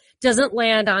cabal doesn't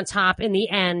land on top in the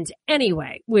end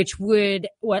anyway,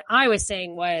 what I was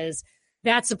saying was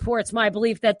that supports my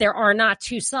belief that there are not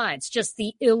two sides, just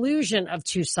the illusion of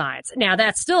two sides. Now,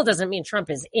 that still doesn't mean Trump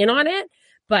is in on it,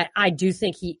 but I do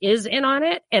think he is in on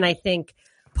it. And I think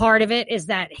part of it is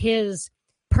that his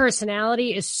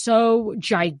personality is so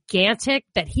gigantic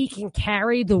that he can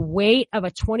carry the weight of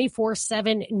a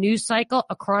 24/7 news cycle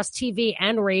across TV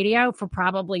and radio for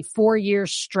probably 4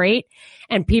 years straight,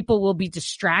 and people will be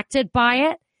distracted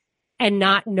by it and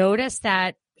not notice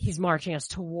that he's marching us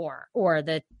to war or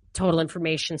the total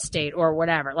information state or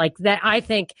whatever. Like that, I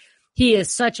think he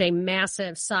is such a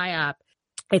massive psyop.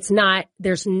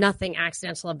 There's nothing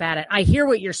accidental about it. I hear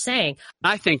what you're saying.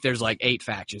 I think there's like 8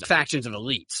 factions of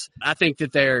elites. I think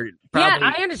that they're probably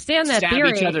I understand that stab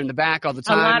theory. each other in the back all the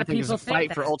time. A lot I of think people it's a fight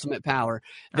think for that. ultimate power.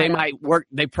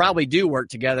 They probably do work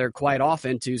together quite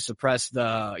often to suppress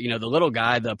the little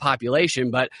guy, the population,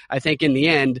 but I think in the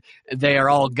end they are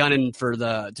all gunning for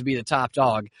to be the top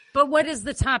dog. But what is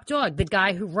the top dog? The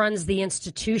guy who runs the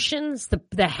institutions,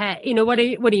 the head. What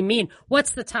do you mean?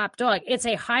 What's the top dog? It's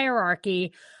a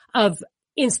hierarchy of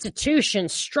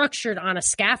institutions structured on a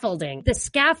scaffolding. The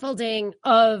scaffolding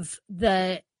of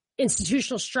the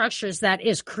institutional structures that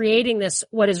is creating this,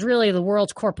 what is really the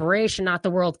world corporation, not the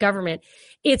world government.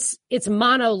 It's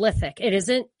monolithic. It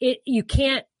isn't,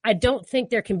 I don't think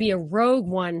there can be a rogue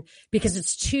one because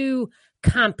it's too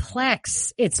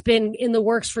complex. It's been in the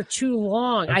works for too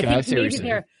long. Okay, I think maybe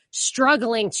they're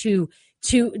struggling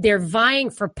they're vying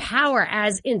for power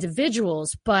as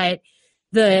individuals, but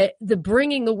the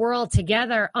bringing the world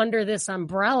together under this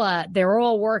umbrella, they're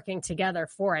all working together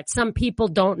for it. Some people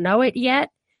don't know it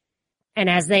yet. And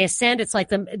as they ascend, it's like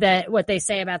what they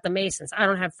say about the Masons. I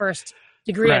don't have first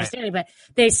degree understanding, but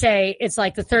they say it's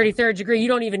like the 33rd degree. You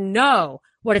don't even know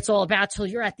what it's all about till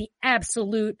you're at the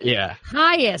absolute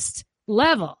highest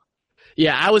level.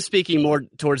 Yeah, I was speaking more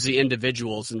towards the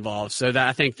individuals involved. So that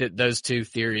I think that those two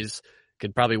theories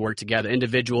could probably work together.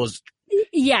 Individuals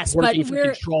working for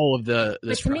control of the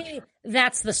structure. To me,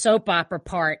 that's the soap opera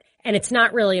part. And it's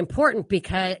not really important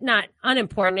not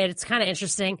unimportant. It's kind of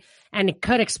interesting and it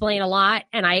could explain a lot.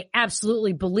 And I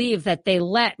absolutely believe that they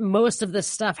let most of this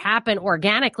stuff happen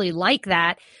organically like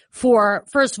that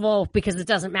first of all, because it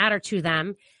doesn't matter to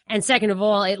them. And second of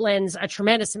all, it lends a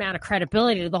tremendous amount of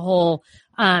credibility to the whole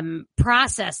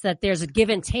process, that there's a give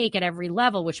and take at every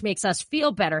level, which makes us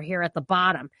feel better here at the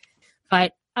bottom.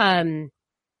 But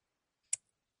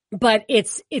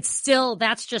it's still,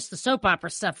 that's just the soap opera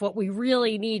stuff. What we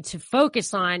really need to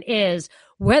focus on is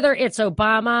whether it's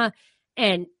Obama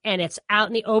and it's out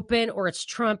in the open, or it's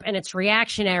Trump and it's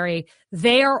reactionary.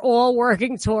 They are all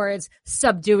working towards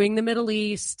subduing the Middle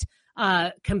East,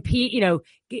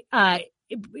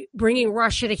 bringing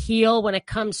Russia to heel when it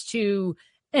comes to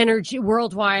energy,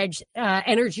 worldwide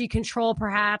energy control,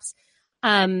 perhaps,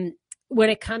 when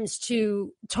it comes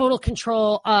to total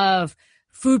control of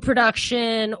food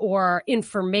production or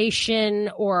information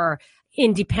or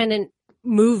independent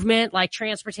movement like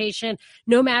transportation.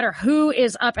 No matter who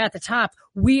is up at the top,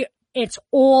 it's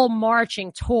all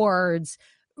marching towards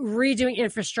redoing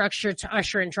infrastructure to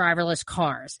usher in driverless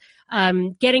cars,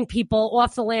 getting people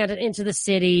off the land and into the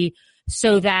city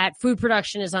so that food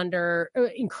production is under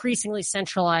increasingly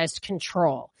centralized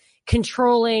control,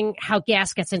 controlling how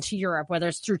gas gets into Europe, whether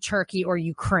it's through Turkey or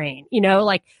Ukraine.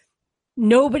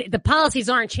 The policies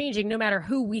aren't changing no matter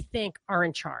who we think are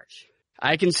in charge.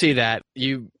 I can see that.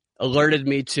 alerted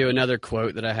me to another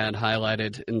quote that I had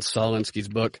highlighted in Solinsky's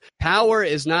book. Power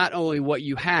is not only what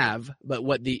you have, but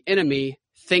what the enemy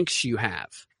thinks you have.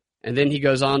 And then he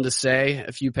goes on to say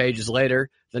a few pages later,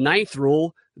 the 9th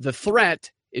rule, the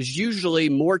threat is usually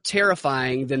more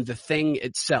terrifying than the thing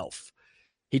itself.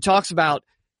 He talks about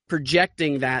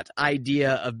projecting that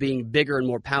idea of being bigger and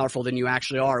more powerful than you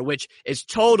actually are, which is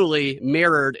totally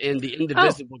mirrored in the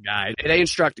Indivisible Guide. They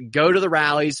instruct, go to the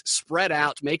rallies, spread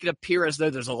out, make it appear as though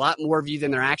there's a lot more of you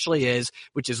than there actually is,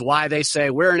 which is why they say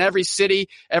we're in every city,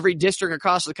 every district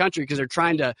across the country, because they're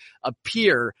trying to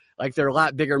appear like they're a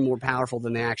lot bigger and more powerful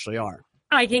than they actually are.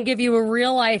 I can give you a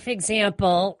real life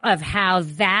example of how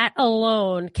that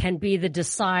alone can be the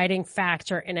deciding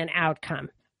factor in an outcome.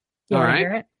 You want to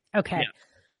hear it? Okay. Yeah.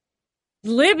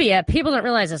 Libya, people don't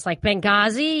realize this, like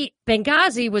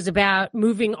Benghazi was about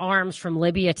moving arms from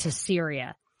Libya to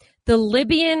Syria.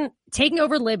 The taking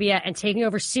over Libya and taking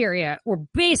over Syria were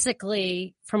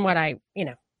basically, from what I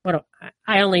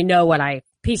only know what I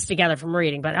pieced together from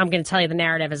reading, but I'm going to tell you the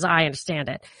narrative as I understand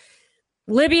it.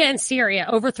 Libya and Syria,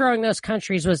 overthrowing those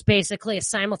countries was basically a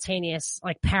simultaneous,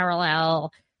 like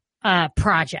parallel,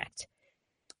 project.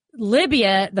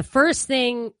 Libya, the first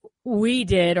thing we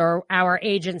did, or our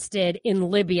agents did in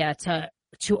Libya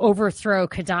to overthrow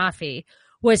Gaddafi,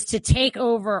 was to take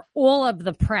over all of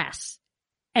the press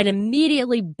and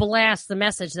immediately blast the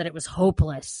message that it was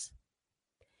hopeless.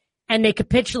 And they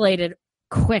capitulated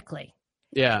quickly.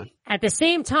 Yeah. At the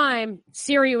same time,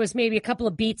 Syria was maybe a couple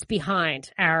of beats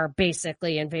behind our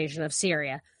basically invasion of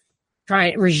Syria.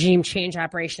 Regime change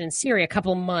operation in Syria, a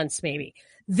couple of months maybe.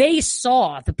 They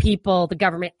saw, the people, the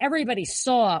government, everybody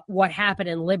saw what happened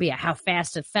in Libya, how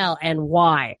fast it fell and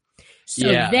why. So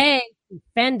they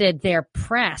defended their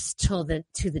press to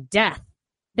the death.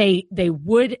 They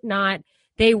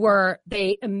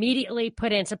immediately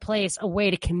put into place a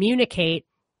way to communicate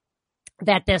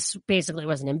that this basically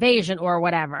was an invasion or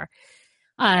whatever.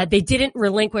 They didn't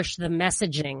relinquish the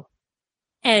messaging.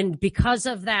 And because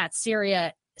of that,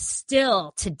 Syria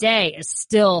still today is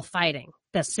still fighting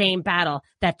the same battle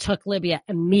that took Libya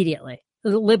immediately.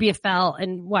 Libya fell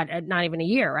in not even a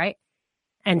year, right?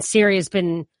 And Syria's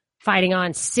been fighting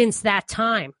on since that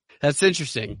time. That's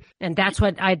interesting. And that's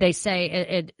what they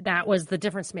say that was the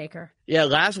difference maker. Yeah,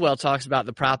 Laswell talks about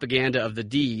the propaganda of the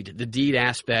deed. The deed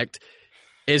aspect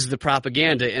is the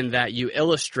propaganda in that you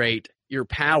illustrate your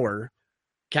power,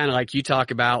 kind of like you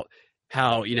talk about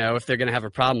how, if they're going to have a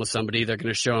problem with somebody, they're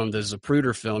going to show them the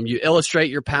Zapruder film. You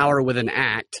illustrate your power with an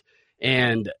act,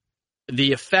 and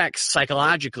the effects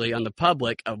psychologically on the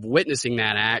public of witnessing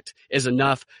that act is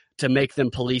enough to make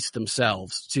them police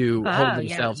themselves, to hold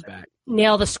themselves back.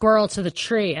 Nail the squirrel to the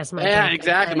tree, as my granddad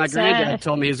exactly. My granddad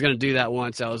told me he was going to do that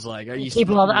once. I was like, "Are you keep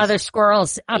all the other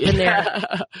squirrels up in there?"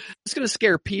 It's going to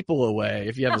scare people away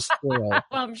if you have a squirrel. Well,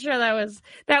 I'm sure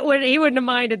he wouldn't have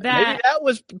minded that. Maybe that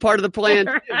was part of the plan.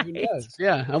 Right. Too.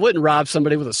 Yeah, I wouldn't rob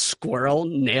somebody with a squirrel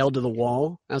nailed to the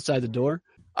wall outside the door.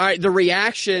 All right, the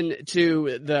reaction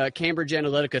to the Cambridge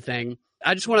Analytica thing.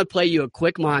 I just want to play you a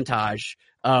quick montage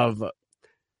of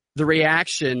the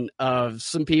reaction of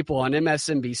some people on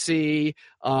MSNBC,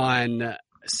 on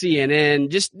CNN,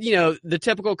 just, the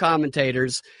typical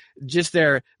commentators, just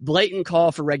their blatant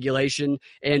call for regulation.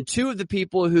 And two of the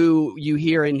people who you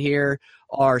hear in here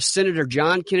are Senator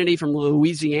John Kennedy from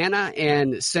Louisiana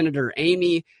and Senator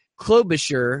Amy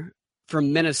Klobuchar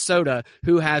from Minnesota,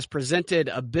 who has presented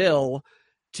a bill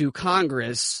to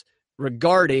Congress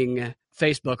regarding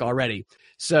Facebook already.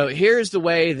 So here's the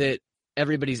way that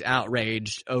everybody's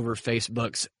outraged over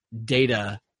Facebook's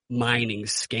data mining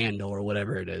scandal or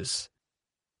whatever it is.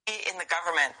 In the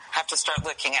government have to start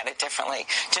looking at it differently.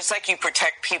 Just like you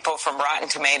protect people from Rotten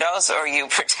Tomatoes, or you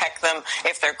protect them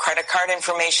if their credit card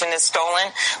information is stolen,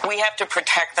 we have to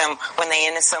protect them when they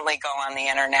innocently go on the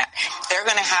internet. They're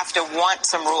going to have to want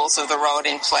some rules of the road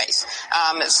in place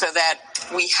so that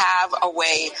we have a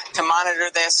way to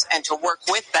monitor this and to work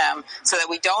with them so that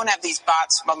we don't have these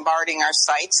bots bombarding our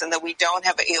sites and that we don't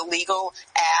have illegal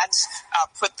ads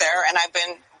put there. And I've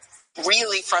been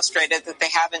really frustrated that they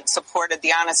haven't supported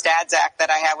the Honest Ads Act that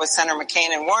I have with Senator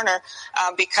McCain and Warner,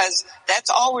 because that's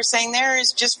all we're saying there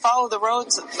is just follow the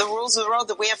rules of the road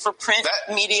that we have for print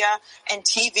media and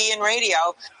TV and radio.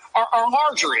 Are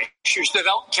larger issues that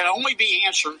can only be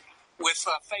answered with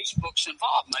Facebook's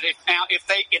involvement.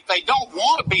 If they don't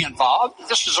want to be involved,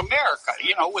 this is America.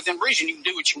 Within reason, you can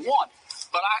do what you want.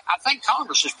 but I think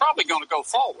Congress is probably going to go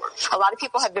forward. A lot of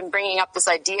people have been bringing up this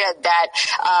idea that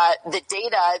the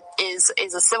data is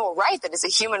a civil right, that is a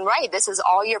human right. This is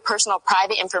all your personal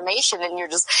private information, and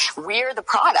we're the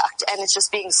product, and it's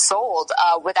just being sold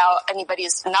without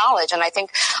anybody's knowledge. And I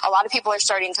think a lot of people are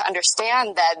starting to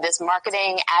understand that this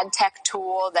marketing ad tech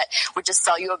tool that would just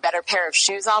sell you a better pair of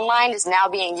shoes online is now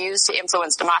being used to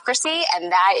influence democracy,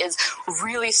 and that is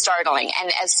really startling.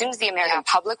 And as soon as the American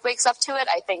public wakes up to it,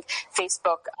 I think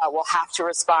Facebook will have to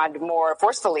respond more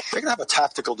forcefully. They're going to have a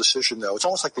tactical decision, though. It's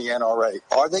almost like the NRA.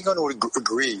 Are they going to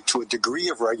agree to a degree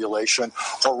of regulation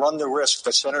or run the risk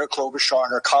that Senator Klobuchar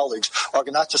and her colleagues are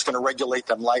not just going to regulate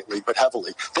them lightly, but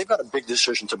heavily? They've got a big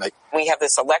decision to make. We have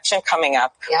this election coming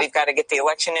up. Yeah. We've got to get the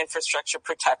election infrastructure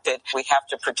protected. We have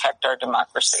to protect our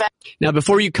democracy. Now,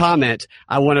 before you comment,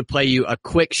 I want to play you a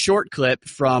quick short clip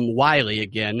from Wiley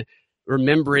again,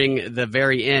 remembering the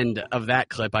very end of that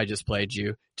clip I just played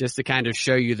you, just to kind of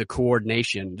show you the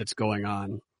coordination that's going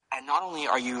on. And not only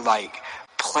are you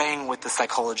playing with the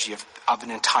psychology of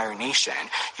an entire nation,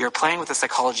 you're playing with the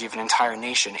psychology of an entire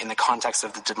nation in the context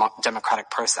of the democratic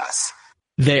process.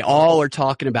 They all are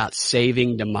talking about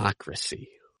saving democracy.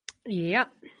 Yep.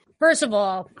 First of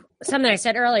all, something I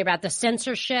said earlier about the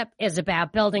censorship is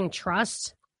about building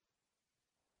trust.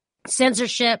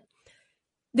 Censorship,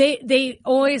 they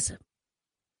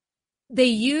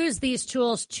use these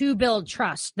tools to build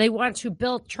trust. They want to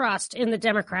build trust in the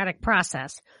democratic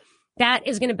process. That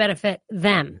is going to benefit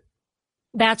them.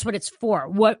 That's what it's for.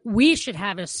 What we should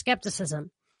have is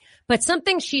skepticism. But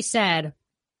something she said,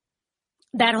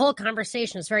 that whole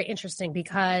conversation is very interesting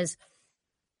because,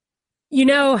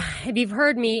 if you've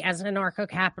heard me as an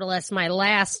anarcho-capitalist,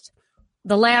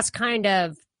 the last kind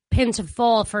of pin to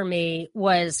fall for me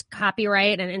was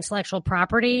copyright and intellectual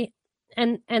property,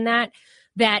 and that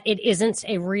it isn't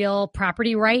a real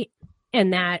property right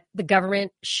and that the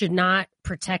government should not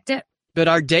protect it. But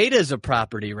our data is a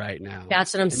property right now.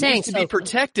 That's what I'm saying. Needs to be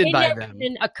protected by them.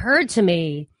 It occurred to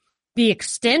me the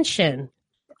extension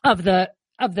of the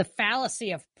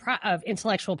fallacy of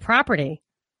intellectual property,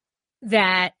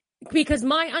 that because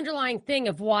my underlying thing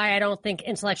of why I don't think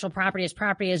intellectual property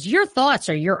is your thoughts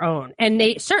are your own, and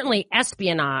they certainly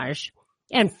espionage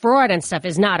and fraud and stuff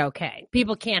is not okay.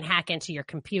 People can't hack into your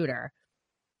computer.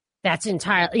 That's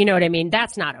entirely, you know what I mean?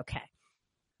 That's not okay.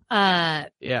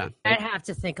 Yeah. I'd have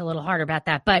to think a little harder about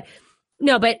that. But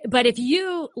no, but if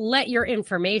you let your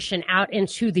information out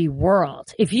into the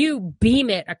world, if you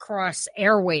beam it across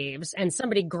airwaves and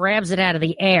somebody grabs it out of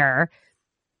the air,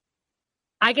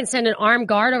 I can send an armed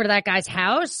guard over to that guy's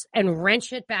house and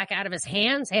wrench it back out of his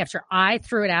hands after I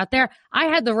threw it out there. I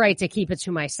had the right to keep it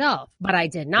to myself, but I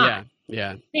did not.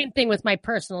 Yeah. Same thing with my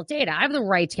personal data. I have the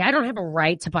right to, I don't have a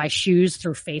right to buy shoes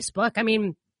through Facebook. I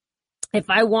mean, if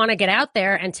I want to get out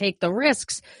there and take the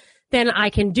risks, then I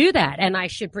can do that. And I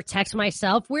should protect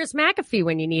myself. Where's McAfee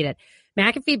when you need it?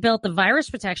 McAfee built the virus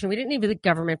protection. We didn't need the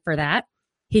government for that.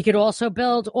 He could also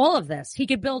build all of this. He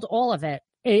could build all of it.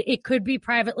 It could be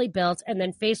privately built, and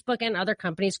then Facebook and other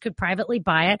companies could privately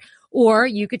buy it, or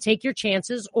you could take your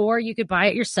chances, or you could buy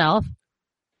it yourself.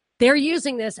 They're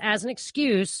using this as an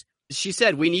excuse. She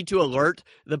said we need to alert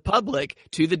the public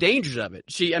to the dangers of it.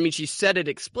 She said it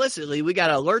explicitly. We got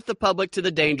to alert the public to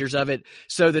the dangers of it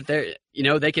so that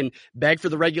they can beg for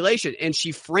the regulation. And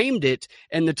she framed it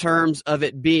in the terms of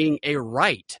it being a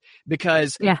right,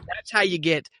 because that's how you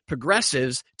get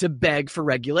progressives to beg for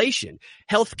regulation.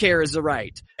 Healthcare is a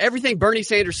right. Everything Bernie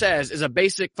Sanders says is a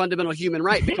basic fundamental human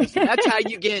right, because that's how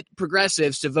you get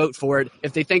progressives to vote for it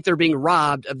if they think they're being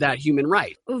robbed of that human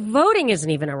right. Voting isn't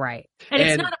even a right. And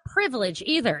it's not a privilege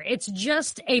either. It's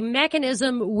just a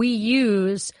mechanism we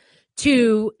use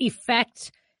to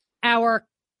effect our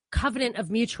covenant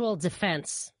of mutual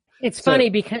defense. It's funny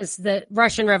because the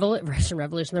Russian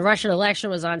election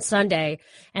was on Sunday,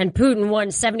 and Putin won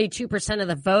 72% of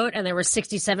the vote, and there was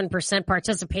 67%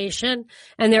 participation.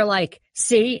 And they're like,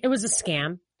 see, it was a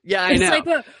scam. Yeah, I know. It's like,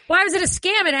 well, why was it a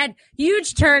scam? It had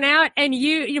huge turnout, and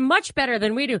you're much better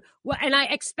than we do. Well, and I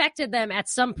expected them at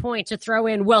some point to throw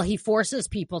in, well, he forces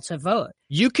people to vote.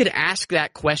 You could ask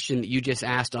that question that you just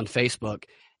asked on Facebook,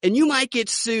 and you might get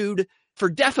sued for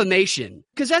defamation,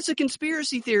 because that's a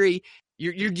conspiracy theory.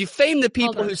 You defame the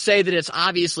people who say that it's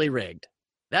obviously rigged.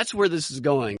 That's where this is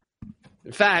going.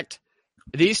 In fact,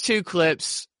 these two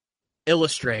clips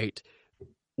illustrate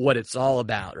what it's all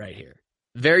about right here.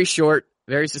 Very short,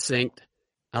 very succinct.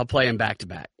 I'll play them back to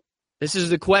back. This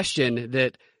is the question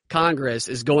that Congress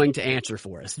is going to answer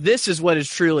for us. This is what is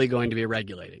truly going to be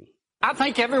regulating. I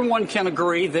think everyone can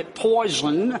agree that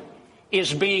poison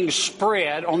is being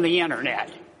spread on the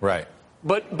internet. Right.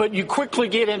 But you quickly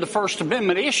get into First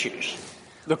Amendment issues.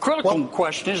 The critical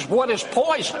question is, what is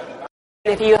poison?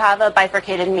 If you have a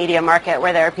bifurcated media market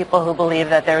where there are people who believe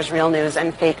that there's real news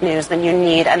and fake news, then you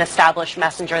need an established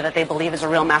messenger that they believe is a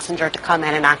real messenger to come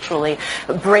in and actually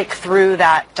break through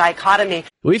that dichotomy.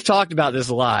 We've talked about this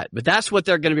a lot, but that's what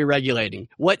they're going to be regulating.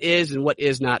 What is and what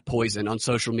is not poison on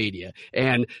social media.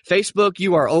 And Facebook,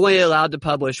 you are only allowed to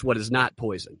publish what is not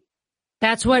poison.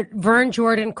 That's what Vern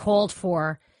Jordan called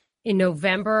for in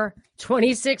November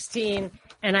 2016.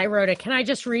 And I wrote it. Can I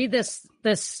just read this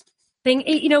thing?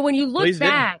 You know, when you look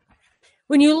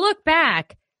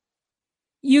back,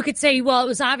 you could say, well, it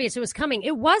was obvious it was coming.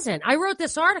 It wasn't. I wrote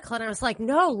this article and I was like,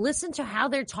 no, listen to how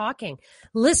they're talking.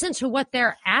 Listen to what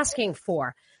they're asking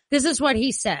for. This is what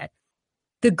he said.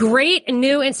 The great and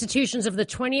new institutions of the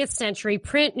 20th century,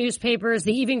 print, newspapers,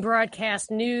 the evening broadcast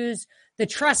news, the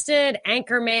trusted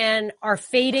anchorman are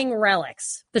fading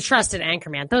relics. The trusted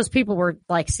anchorman. Those people were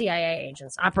like CIA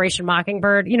agents, Operation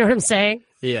Mockingbird. You know what I'm saying?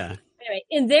 Yeah. Anyway,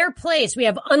 in their place, we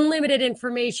have unlimited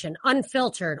information,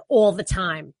 unfiltered all the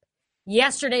time.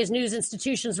 Yesterday's news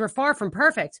institutions were far from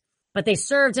perfect, but they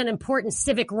served an important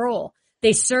civic role.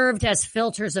 They served as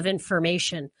filters of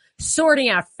information, sorting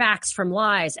out facts from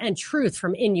lies and truth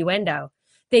from innuendo.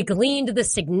 They gleaned the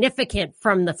significant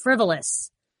from the frivolous.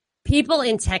 People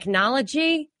in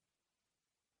technology,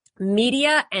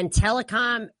 media, and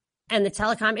telecom, and the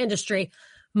telecom industry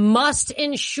must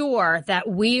ensure that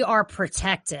we are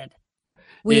protected.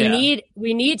 We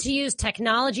need to use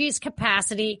technology's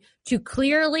capacity to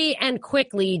clearly and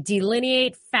quickly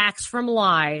delineate facts from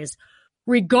lies,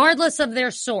 regardless of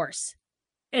their source,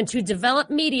 and to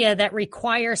develop media that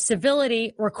require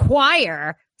civility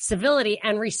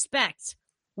and respect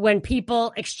when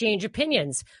people exchange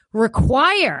opinions.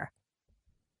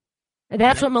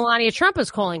 That's what Melania Trump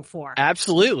is calling for.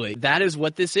 Absolutely. That is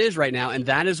what this is right now, and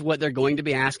that is what they're going to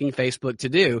be asking Facebook to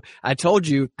do. I told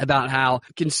you about how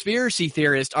conspiracy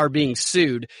theorists are being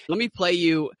sued. Let me play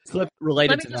you a clip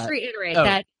related to that. Let me just reiterate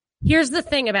that. Here's the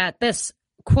thing about this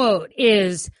quote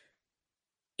is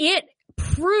it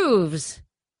proves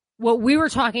what we were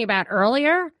talking about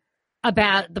earlier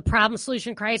about the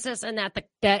problem-solution crisis and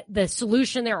that the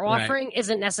solution they're offering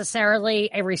isn't necessarily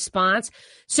a response.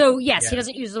 So, yes, he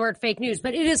doesn't use the word fake news,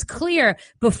 but it is clear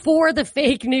before the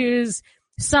fake news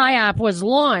PSYOP was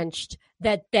launched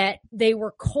that they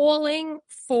were calling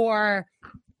for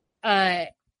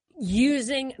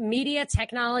using media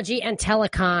technology and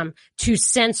telecom to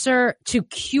censor, to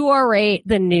curate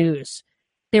the news.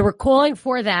 They were calling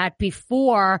for that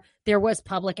before there was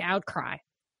public outcry.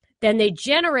 Then they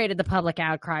generated the public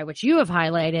outcry, which you have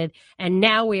highlighted, and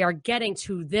now we are getting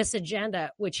to this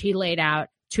agenda, which he laid out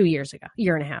 2 years ago,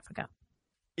 year and a half ago.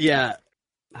 Yeah.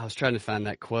 I was trying to find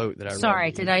that quote that I wrote.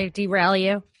 Sorry, did I derail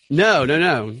you? No.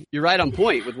 You're right on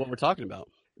point with what we're talking about.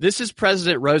 This is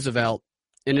President Roosevelt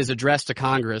in his address to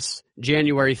Congress,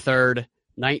 January 3rd,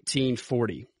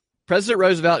 1940. President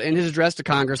Roosevelt, in his address to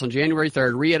Congress on January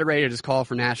 3rd, reiterated his call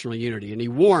for national unity, and he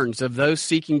warns of those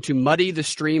seeking to muddy the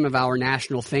stream of our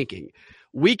national thinking.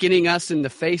 Weakening us in the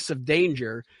face of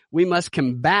danger, we must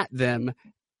combat them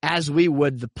as we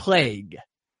would the plague.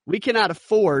 We cannot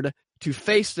afford to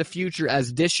face the future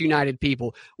as disunited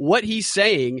people. What he's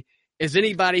saying is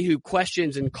anybody who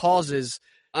questions and causes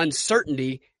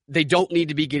uncertainty, they don't need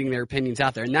to be getting their opinions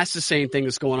out there. And that's the same thing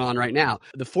that's going on right now.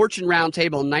 The Fortune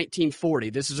Roundtable in 1940,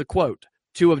 this is a quote,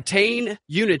 "To obtain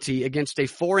unity against a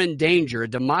foreign danger, a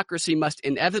democracy must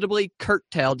inevitably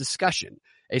curtail discussion.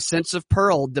 A sense of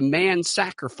peril demands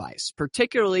sacrifice,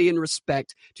 particularly in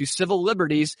respect to civil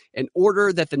liberties, in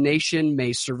order that the nation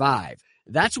may survive."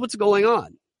 That's what's going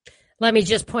on. Let me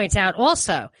just point out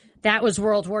also, that was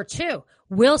World War II.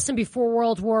 Wilson before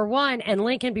World War I and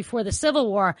Lincoln before the Civil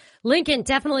War. Lincoln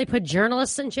definitely put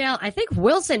journalists in jail. I think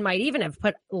Wilson might even have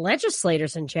put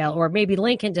legislators in jail, or maybe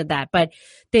Lincoln did that. But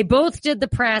they both did the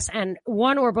press, and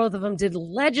one or both of them did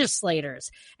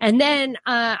legislators. And then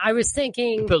I was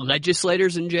thinking, put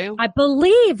legislators in jail? I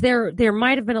believe there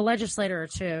might have been a legislator or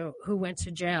two who went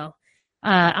to jail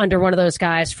under one of those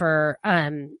guys for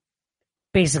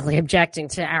basically objecting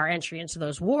to our entry into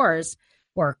those wars,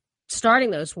 or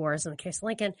starting those wars in the case of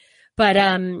Lincoln. But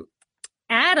John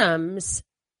Adams,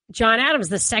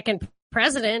 the second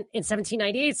president in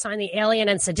 1798, signed the Alien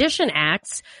and Sedition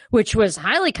Acts, which was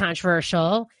highly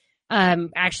controversial,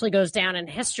 actually goes down in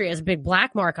history as a big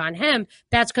black mark on him.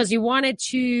 That's because he wanted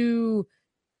to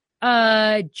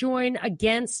join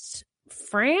against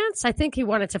France. I think he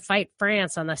wanted to fight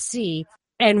France on the sea.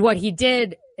 And what he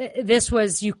did, this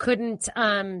was, you couldn't,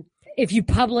 if you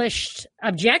published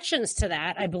objections to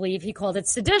that, I believe he called it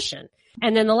sedition.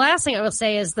 And then the last thing I will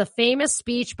say is the famous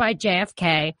speech by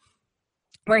JFK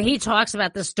where he talks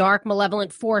about this dark,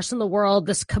 malevolent force in the world,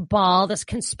 this cabal, this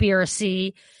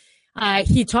conspiracy.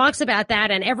 He talks about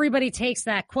that, and everybody takes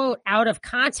that quote out of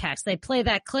context. They play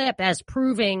that clip as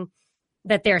proving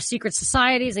that there are secret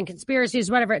societies and conspiracies,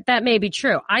 whatever. That may be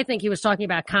true. I think he was talking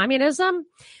about communism,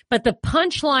 but the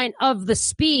punchline of the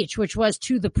speech, which was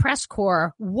to the press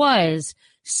corps, was,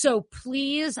 so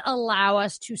please allow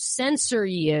us to censor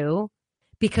you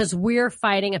because we're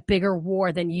fighting a bigger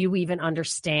war than you even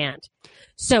understand.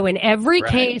 So in every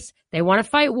case, they want to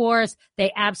fight wars.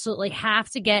 They absolutely have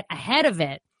to get ahead of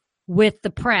it with the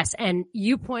press. And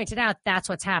you pointed out that's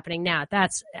what's happening now.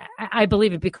 I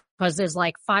believe it because there's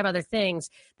like 5 other things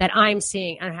that I'm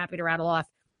seeing, I'm happy to rattle off,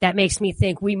 that makes me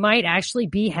think we might actually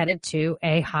be headed to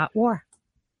a hot war.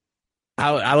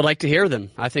 I would like to hear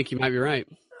them. I think you might be right.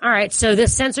 All right. So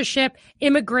this censorship,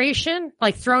 immigration,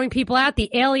 like throwing people out, the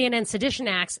Alien and Sedition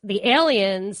Acts, the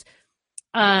aliens,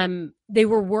 they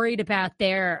were worried about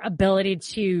their ability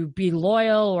to be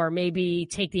loyal or maybe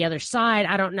take the other side.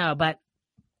 I don't know, but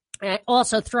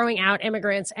also throwing out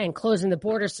immigrants and closing the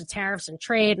borders to tariffs and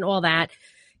trade and all that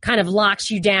kind of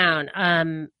locks you down.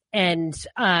 And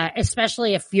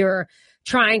especially if you're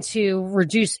trying to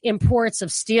reduce imports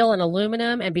of steel and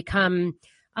aluminum and become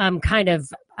kind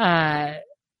of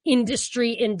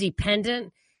industry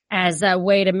independent as a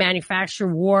way to manufacture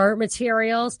war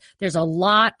materials. There's a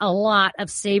lot of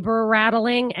saber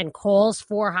rattling and calls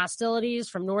for hostilities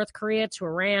from North Korea to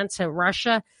Iran to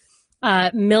Russia.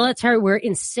 Military, we're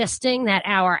insisting that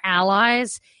our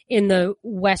allies in the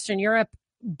Western Europe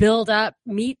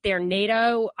meet their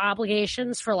NATO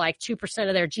obligations for like 2%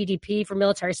 of their GDP for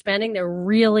military spending. They're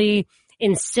really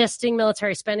insisting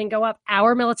military spending go up.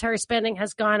 Our military spending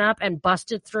has gone up and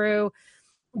busted through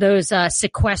those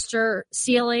sequester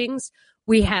ceilings.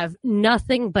 We have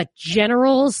nothing but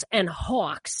generals and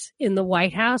hawks in the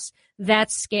White House.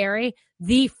 That's scary.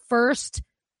 The first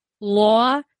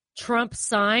law Trump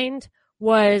signed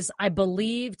was, I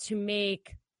believe, to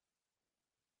make,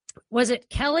 was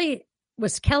Kelly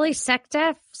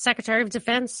Secdef, Secretary of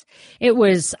Defense? It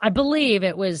was, I believe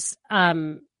it was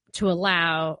to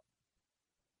allow,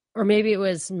 or maybe it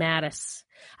was Mattis.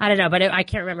 I don't know, but I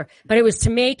can't remember. But it was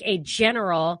to make a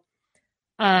general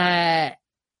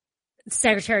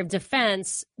Secretary of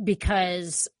Defense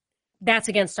because that's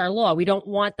against our law. We don't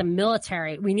want the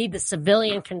military. We need the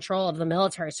civilian control of the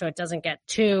military so it doesn't get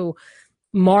too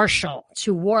martial,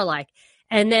 too warlike.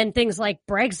 And then things like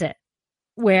Brexit,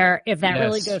 where if that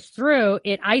really goes through,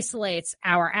 it isolates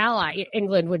our ally.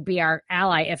 England would be our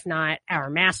ally, if not our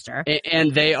master.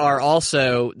 And they are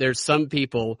also, there's some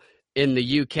people in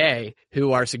the UK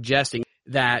who are suggesting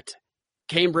that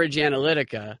Cambridge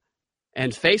Analytica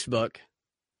and Facebook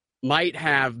might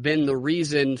have been the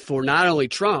reason for not only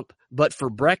Trump, but for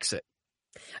Brexit.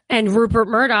 And Rupert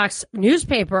Murdoch's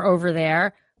newspaper over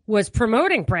there was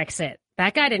promoting Brexit.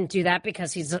 That guy didn't do that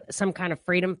because he's some kind of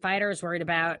freedom fighter, is worried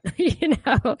about,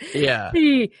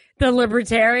 the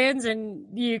libertarians in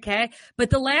the UK. But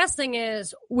the last thing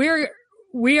is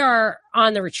we are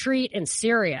on the retreat in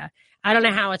Syria. I don't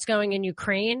know how it's going in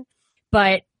Ukraine,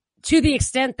 but to the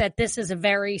extent that this is a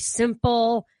very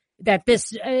simple, that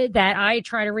I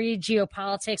try to read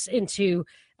geopolitics into,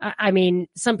 I mean,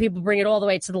 some people bring it all the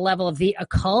way to the level of the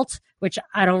occult, which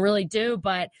I don't really do,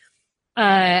 but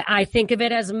I think of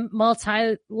it as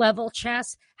multi-level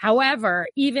chess. However,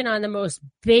 even on the most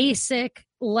basic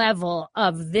level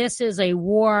of this is a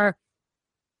war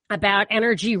about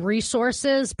energy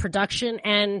resources, production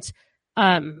and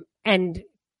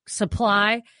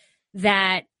supply,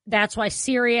 that's why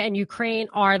Syria and Ukraine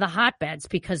are the hotbeds,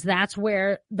 because that's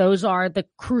where those are the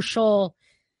crucial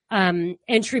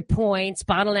entry points,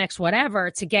 bottlenecks,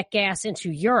 whatever, to get gas into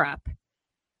Europe.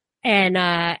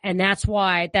 And that's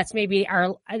why, that's maybe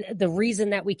the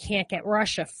reason that we can't get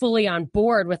Russia fully on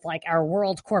board with like our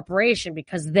world corporation,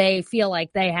 because they feel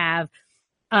like they have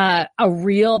a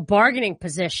real bargaining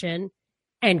position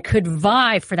and could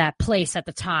vie for that place at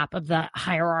the top of the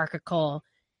hierarchical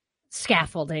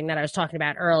scaffolding that I was talking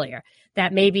about earlier.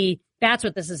 That maybe that's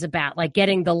what this is about, like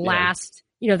getting the last,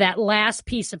 that last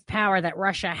piece of power that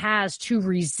Russia has to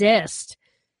resist.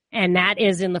 And that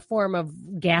is in the form of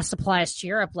gas supplies to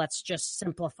Europe. Let's just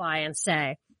simplify and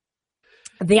say,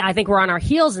 I think we're on our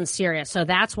heels in Syria. So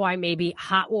that's why maybe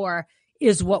hot war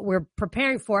is what we're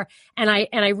preparing for. And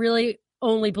I really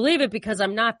only believe it because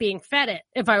I'm not being fed it.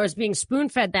 If I was being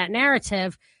spoon-fed that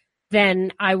narrative,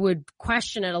 then I would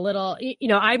question it a little.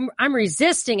 I'm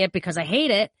resisting it because I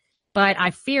hate it, but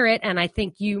I fear it. And I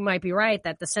think you might be right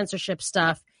that the censorship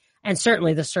stuff and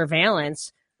certainly the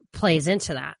surveillance plays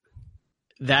into that.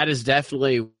 That is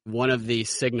definitely one of the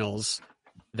signals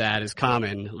that is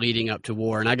common leading up to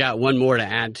war. And I got one more to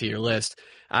add to your list.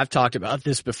 I've talked about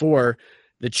this before.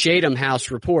 The Chatham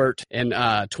House report in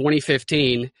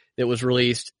 2015 that was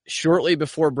released shortly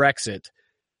before Brexit,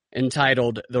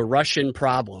 entitled The Russian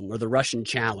Problem or The Russian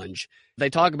Challenge. They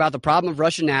talk about the problem of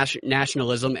Russian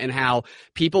nationalism and how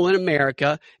people in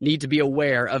America need to be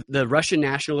aware of the Russian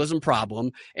nationalism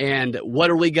problem and what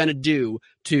are we going to do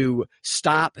to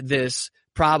stop this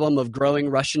problem of growing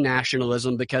Russian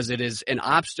nationalism because it is an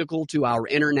obstacle to our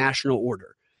international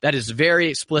order. That is very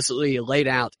explicitly laid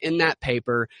out in that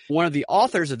paper. One of the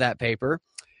authors of that paper,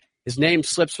 his name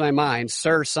slips my mind,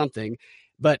 Sir something,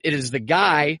 but it is the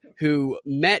guy who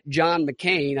met John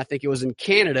McCain, I think it was in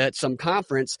Canada at some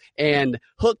conference, and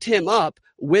hooked him up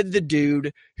with the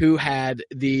dude who had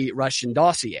the Russian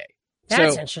dossier.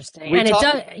 That's interesting. And it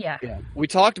does, yeah. We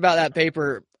talked about that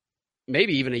paper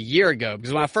maybe even a year ago,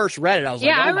 because when I first read it, I was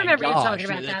like, oh, I remember you gosh. talking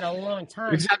about that a long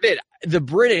time. Exactly. The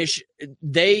British,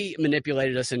 they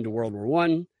manipulated us into World War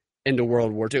I, into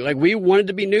World War II. Like, we wanted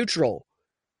to be neutral,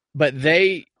 but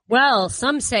they... Well,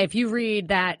 some say if you read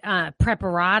that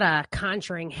Preparata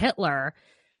Conjuring Hitler,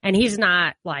 and he's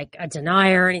not like a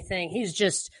denier or anything, he's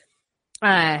just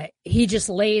he just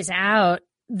lays out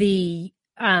the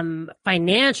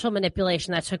financial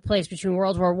manipulation that took place between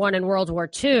World War I and World War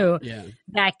II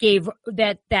that gave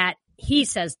that he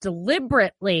says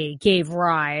deliberately gave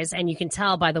rise, and you can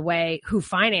tell by the way who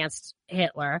financed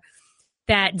Hitler,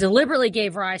 that deliberately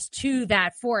gave rise to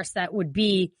that force that would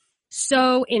be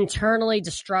so internally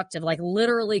destructive, like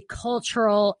literally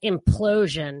cultural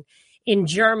implosion in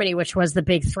Germany, which was the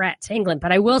big threat to England.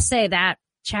 But I will say that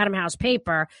Chatham House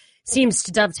paper seems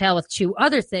to dovetail with two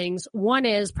other things. One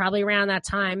is probably around that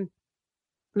time,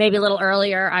 maybe a little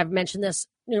earlier, I've mentioned this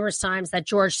numerous times, that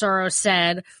George Soros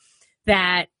said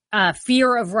that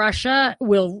fear of Russia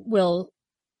will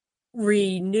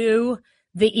renew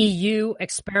the EU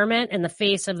experiment in the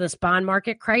face of this bond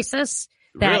market crisis.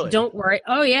 That Really? Don't worry.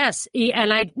 Oh, yes.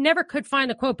 And I never could find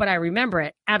the quote, but I remember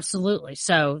it. Absolutely.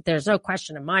 So there's no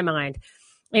question in my mind.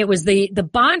 It was the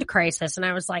bond crisis. And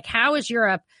I was like, how is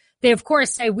Europe? They, of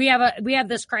course, say we have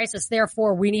this crisis,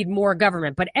 therefore we need more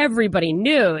government. But everybody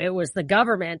knew it was the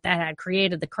government that had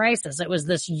created the crisis. It was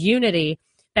this unity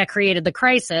that created the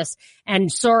crisis. And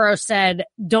Soros said,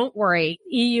 don't worry,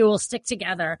 EU will stick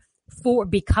together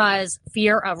because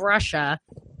fear of Russia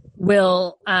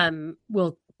will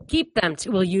keep them,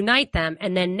 will unite them.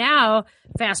 And then now,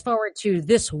 fast forward to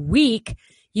this week,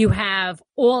 you have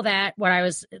all that, what I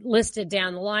was listed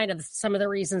down the line of some of the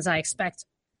reasons I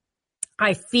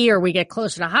fear we get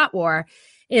closer to hot war,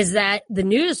 is that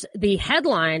the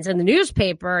headlines in the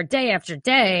newspaper day after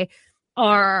day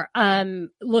are,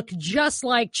 look just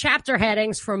like chapter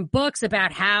headings from books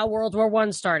about how World War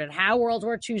I started, how World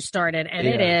War II started. And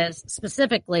it is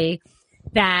specifically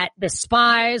that the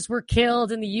spies were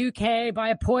killed in the UK by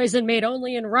a poison made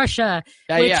only in Russia.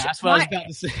 That's what I was about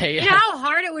to say. You know how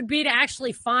hard it would be to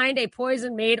actually find a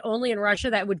poison made only in Russia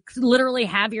that would literally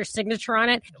have your signature on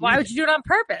it? Why would you do it on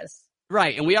purpose?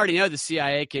 Right, and we already know the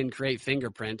CIA can create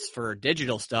fingerprints for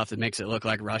digital stuff that makes it look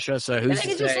like Russia, so who's to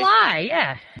say? Just lie,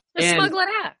 yeah. Just smuggle it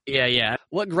out. Yeah.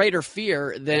 What greater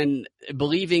fear than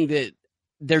believing that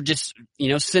they're just,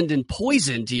 sending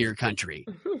poison to your country?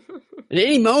 At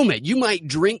any moment, you might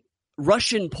drink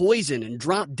Russian poison and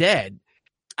drop dead.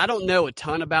 I don't know a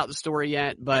ton about the story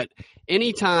yet, but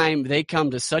anytime they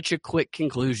come to such a quick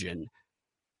conclusion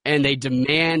and they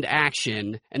demand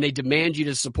action and they demand you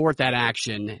to support that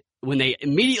action, when they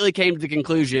immediately came to the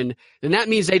conclusion, then that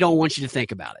means they don't want you to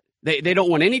think about it. They don't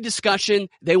want any discussion.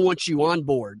 They want you on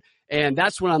board. And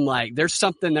that's when I'm like, there's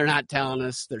something they're not telling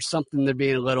us. There's something they're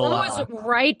being a little... Well, it was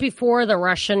right before the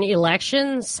Russian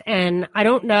elections, and I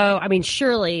don't know. I mean,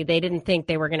 surely they didn't think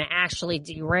they were going to actually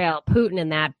derail Putin in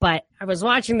that, but I was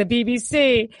watching the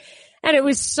BBC, and it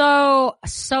was so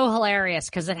hilarious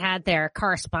because it had their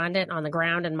correspondent on the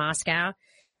ground in Moscow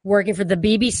working for the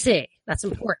BBC. That's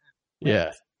important.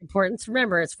 Yeah. Important to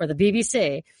remember, it's for the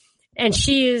BBC. And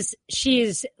she's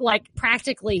like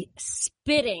practically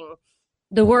spitting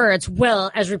the words, well,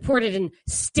 as reported in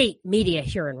state media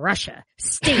here in Russia.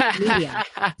 State media.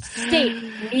 State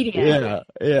media.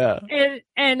 Yeah.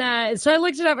 And so I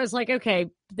looked it up. I was like, okay,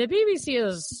 the BBC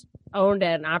is owned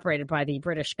and operated by the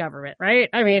British government, right?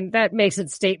 I mean, that makes it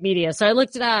state media. So I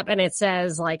looked it up and it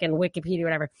says, like in Wikipedia,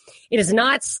 whatever, it is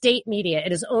not state media.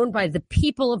 It is owned by the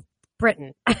people of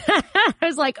Britain. I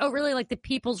was like, oh, really? Like the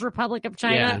People's Republic of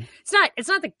China? Yeah. It's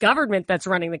not the government that's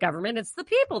running the government. It's the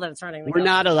people that's running the government.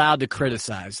 We're not allowed to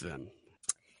criticize them,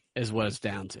 is what it's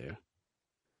down to.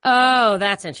 Oh,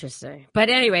 that's interesting. But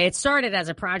anyway, it started as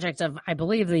a project of, I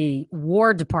believe, the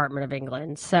War Department of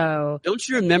England. So don't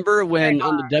you remember when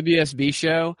on the WSB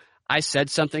show I said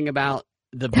something about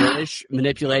the British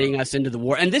manipulating us into the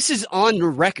war? And this is on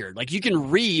record. Like, you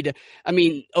can read,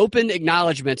 open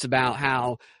acknowledgments about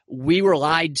how we were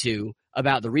lied to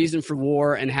about the reason for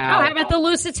war and how. How about the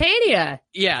Lusitania?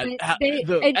 Yeah.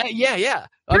 Yeah.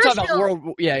 I'm talking about World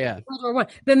War I.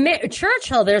 But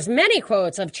Churchill, there's many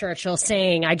quotes of Churchill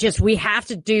saying, we have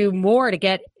to do more to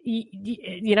get the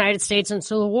United States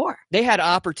into the war. They had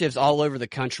operatives all over the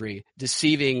country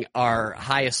deceiving our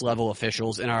highest level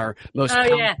officials and our most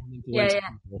powerful people.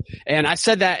 And I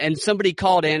said that, and somebody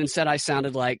called in and said I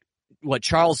sounded like,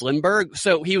 Charles Lindbergh?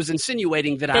 So he was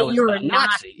insinuating that I was a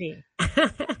Nazi.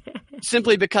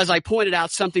 Simply because I pointed out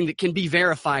something that can be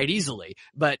verified easily.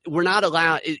 But we're not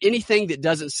allowed anything that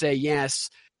doesn't say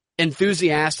yes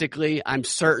enthusiastically, I'm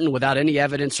certain, without any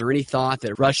evidence or any thought,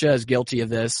 that Russia is guilty of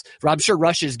this. I'm sure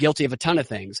Russia is guilty of a ton of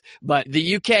things, but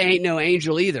the UK ain't no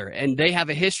angel either. And they have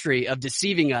a history of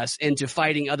deceiving us into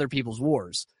fighting other people's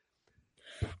wars.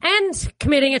 And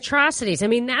committing atrocities.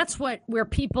 That's where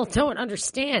people don't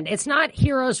understand. It's not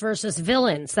heroes versus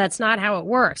villains. That's not how it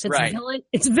works. It's right.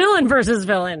 It's villain versus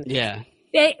villain. Yeah.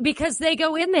 Because they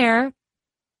go in there,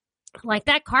 like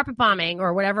that carpet bombing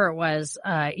or whatever it was,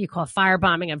 you call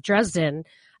firebombing of Dresden.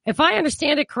 If I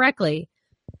understand it correctly,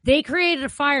 they created a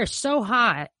fire so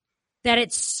hot that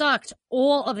it sucked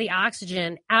all of the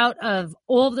oxygen out of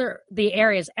all of the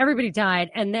areas. Everybody died.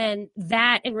 And then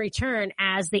that in return,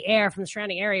 as the air from the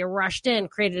surrounding area rushed in,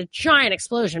 created a giant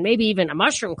explosion, maybe even a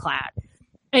mushroom cloud,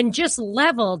 and just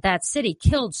leveled that city,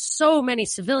 killed so many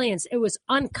civilians. It was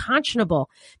unconscionable.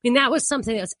 That was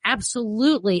something that was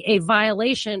absolutely a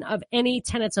violation of any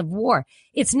tenets of war.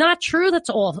 It's not true that's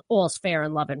all's fair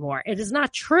in love and war. It is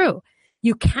not true.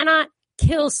 You cannot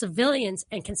kill civilians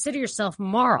and consider yourself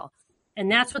moral. And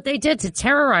that's what they did to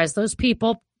terrorize those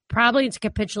people, probably into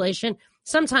capitulation.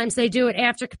 Sometimes they do it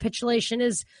after capitulation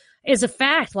is a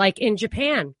fact, like in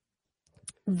Japan.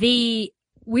 We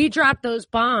dropped those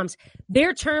bombs.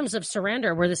 Their terms of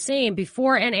surrender were the same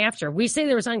before and after. We say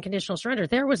there was unconditional surrender.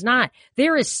 There was not.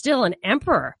 There is still an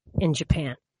emperor in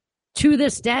Japan to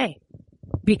this day,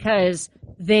 because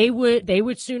they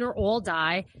would sooner all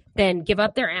die than give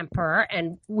up their emperor.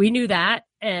 And we knew that.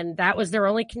 And that was their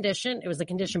only condition. It was the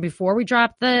condition before we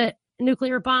dropped the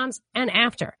nuclear bombs and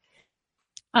after.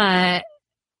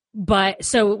 But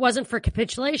so it wasn't for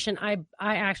capitulation. I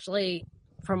actually,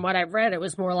 from what I've read, it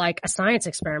was more like a science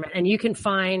experiment. And you can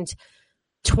find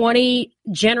 20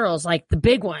 generals, like the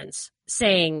big ones,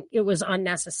 saying it was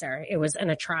unnecessary. It was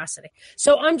an atrocity.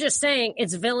 So I'm just saying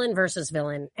it's villain versus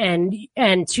villain.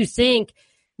 And to think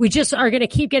we just are going to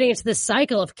keep getting into this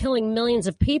cycle of killing millions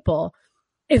of people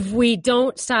if we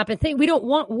don't stop and think. We don't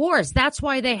want wars. That's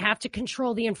why they have to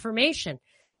control the information.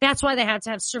 That's why they have to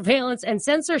have surveillance and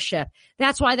censorship.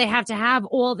 That's why they have to have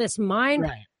all this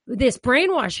this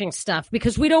brainwashing stuff,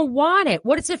 because we don't want it.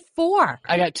 What is it for?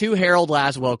 I got 2 Harold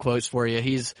Laswell quotes for you.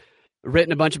 He's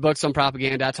written a bunch of books on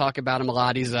propaganda. I talk about him a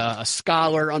lot. He's a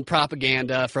scholar on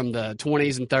propaganda from the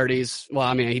 20s and 30s.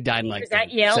 Well, he died in like the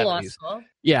Yale 70s. Law School?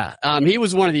 Yeah. He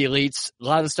was one of the elites. A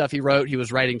lot of the stuff he wrote, he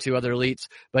was writing to other elites.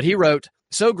 But he wrote,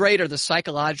 "So great are the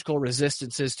psychological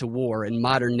resistances to war in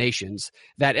modern nations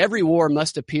that every war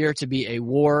must appear to be a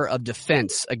war of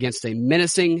defense against a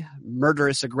menacing,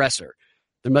 murderous aggressor.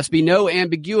 There must be no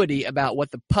ambiguity about what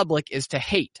the public is to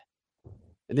hate."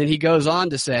 And then he goes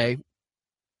on to say,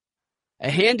 "A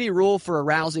handy rule for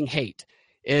arousing hate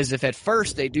is, if at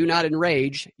first they do not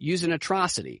enrage, use an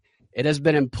atrocity. It has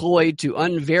been employed to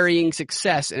unvarying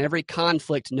success in every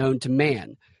conflict known to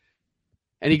man."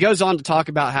 And he goes on to talk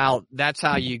about how that's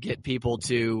how you get people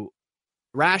to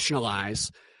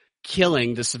rationalize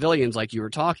killing the civilians like you were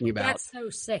talking about. That's so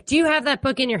sick. Do you have that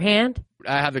book in your hand?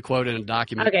 I have the quote in a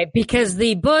document. Okay, because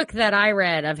the book that I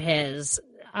read of his,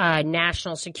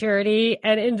 National Security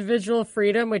and Individual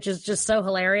Freedom, which is just so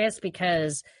hilarious,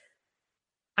 because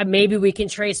maybe we can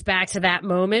trace back to that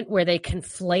moment where they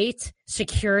conflate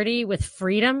security with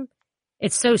freedom.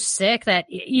 It's so sick that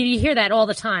you hear that all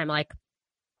the time, like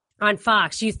on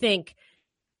Fox. You think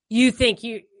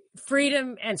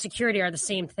freedom and security are the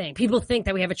same thing. People think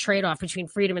that we have a trade-off between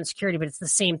freedom and security, but it's the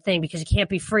same thing, because you can't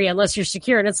be free unless you're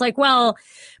secure. And it's like, well,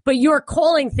 but you're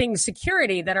calling things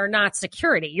security that are not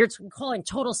security. You're calling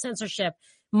total censorship,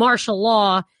 martial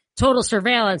law, total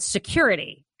surveillance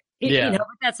security.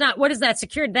 That's not, what is that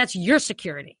security? That's your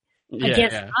security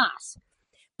against us.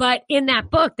 But in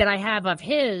that book that I have of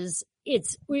his, it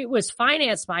was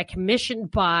financed by,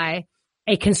 commissioned by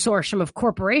a consortium of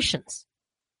corporations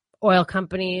oil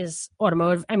companies,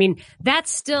 automotive. I mean, that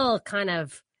still kind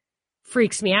of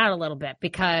freaks me out a little bit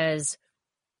because,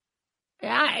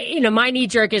 my knee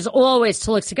jerk is always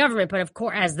to look to government, but of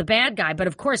course, as the bad guy. But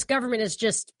of course, government is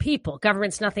just people.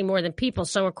 Government's nothing more than people.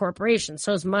 So are corporations.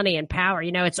 So is money and power.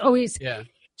 It's always,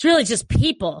 it's really just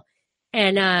people.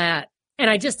 And I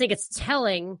just think it's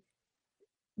telling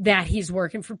that he's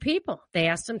working for people. They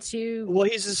asked him to. Well,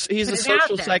 he's a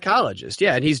social psychologist.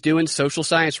 Yeah. And he's doing social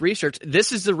science research.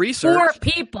 This is the research for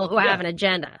people who have an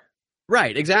agenda.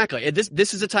 Right, exactly.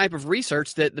 This is a type of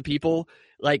research that the people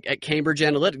like at Cambridge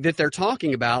Analytica that they're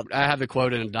talking about. I have the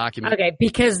quote in a document. Okay,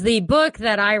 because the book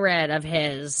that I read of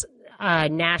his,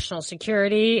 National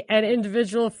Security and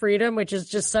Individual Freedom, which is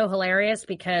just so hilarious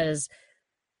because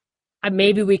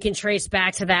maybe we can trace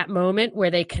back to that moment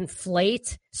where they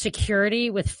conflate security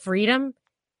with freedom.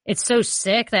 It's so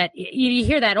sick that you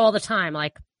hear that all the time,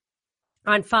 like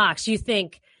on Fox. You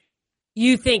think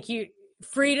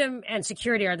freedom and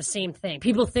security are the same thing.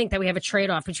 People think that we have a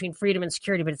trade-off between freedom and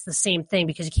security, but it's the same thing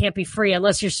because you can't be free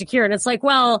unless you're secure. And it's like,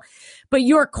 well, but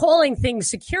you're calling things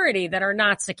security that are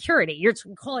not security. You're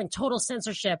calling total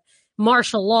censorship,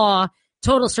 martial law,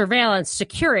 total surveillance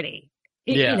security.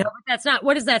 But that's not,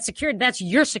 what is that security? That's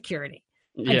your security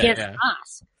against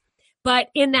us. But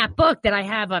in that book that I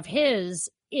have of his,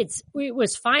 it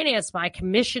was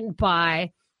commissioned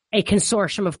by a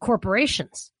consortium of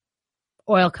corporations.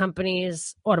 Oil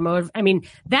companies, automotive. I mean,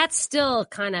 that still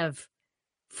kind of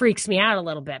freaks me out a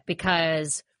little bit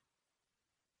because,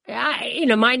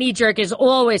 my knee jerk is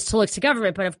always to look to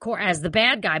government, but of course, as the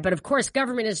bad guy. But of course,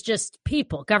 government is just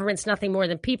people. Government's nothing more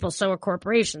than people. So are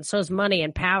corporations. So is money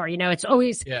and power. It's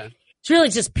always, it's really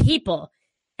just people.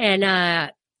 And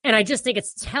I just think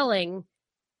it's telling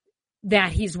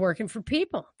that he's working for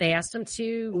people. They asked him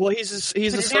to. Well, he's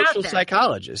a social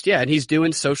psychologist. Yeah. And he's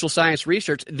doing social science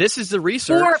research. This is the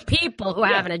research for people who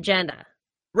have an agenda.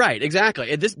 Right.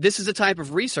 Exactly. This is a type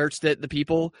of research that the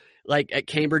people like at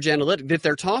Cambridge Analytica that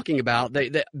they're talking about.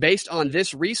 They based on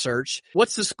this research.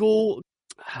 What's the school?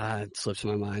 It slips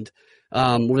my mind.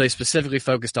 Where they specifically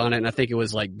focused on it. And I think it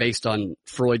was like based on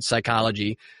Freud's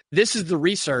psychology. This is the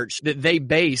research that they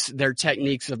base their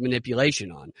techniques of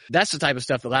manipulation on. That's the type of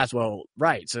stuff that lasts well,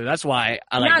 right. So that's why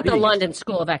I like not the London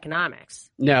School of Economics.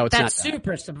 No, it's that's not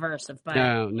super subversive. But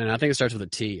no. I think it starts with a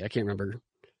T. I can't remember.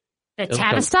 The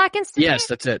Tavistock Institute? Yes,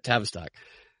 that's it. Tavistock.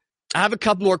 I have a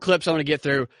couple more clips I want to get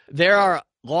through. There are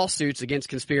lawsuits against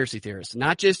conspiracy theorists,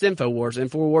 not just InfoWars.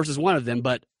 InfoWars is one of them,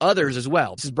 but others as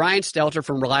well. This is Brian Stelter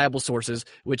from Reliable Sources,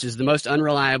 which is the most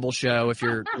unreliable show if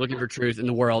you're looking for truth in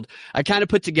the world. I kind of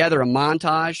put together a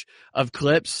montage of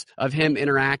clips of him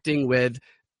interacting with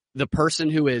the person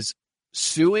who is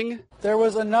suing. There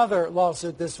was another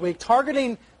lawsuit this week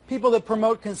targeting people that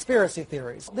promote conspiracy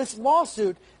theories. This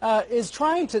lawsuit is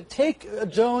trying to take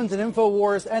Jones and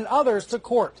InfoWars and others to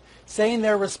court, saying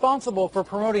they're responsible for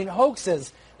promoting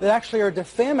hoaxes that actually are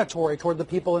defamatory toward the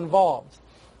people involved.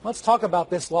 Let's talk about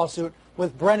this lawsuit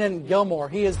with Brennan Gilmore.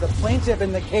 He is the plaintiff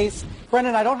in the case.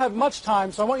 Brennan, I don't have much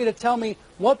time, so I want you to tell me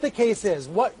what the case is,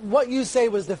 what you say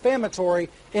was defamatory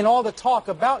in all the talk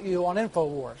about you on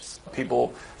InfoWars.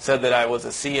 People said that I was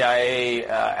a CIA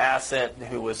asset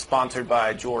who was sponsored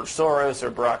by George Soros or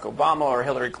Barack Obama or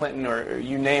Hillary Clinton or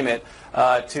you name it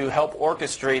to help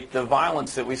orchestrate the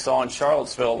violence that we saw in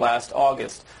Charlottesville last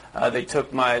August. They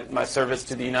took my service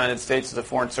to the United States as a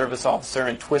Foreign Service officer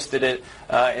and twisted it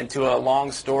into a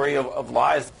long story of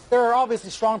lies. There are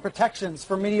obviously strong protections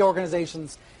for media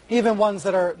organizations, even ones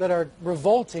that are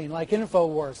revolting, like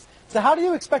InfoWars. So how do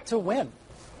you expect to win?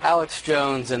 Alex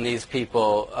Jones and these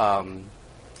people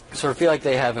sort of feel like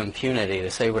they have impunity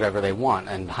to say whatever they want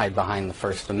and hide behind the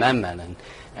First Amendment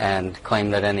and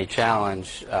claim that any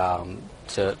challenge to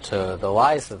the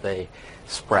lies that they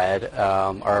spread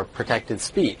are protected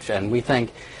speech. And we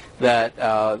think that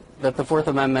the Fourth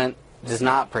Amendment does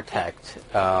not protect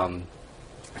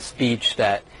speech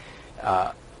that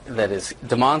is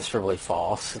demonstrably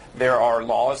false. There are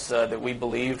laws that we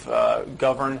believe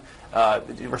govern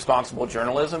responsible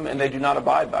journalism, and they do not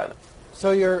abide by them.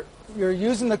 So you're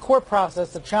using the court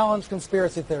process to challenge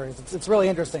conspiracy theories. It's really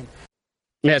interesting.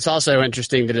 Yeah, it's also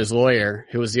interesting that his lawyer,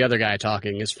 who was the other guy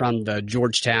talking, is from the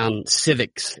Georgetown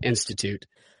Civics Institute.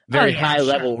 Very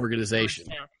high-level organization.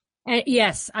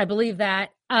 Yes, I believe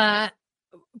that.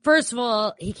 First of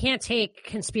all, he can't take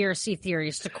conspiracy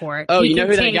theories to court. Oh, you know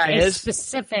who that guy is?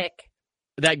 Specific.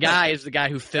 That guy is the guy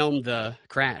who filmed the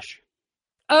crash.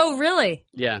 Oh, really?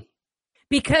 Yeah.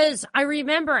 Because I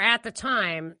remember at the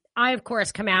time, I, of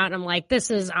course, come out and I'm like,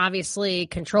 this is obviously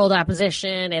controlled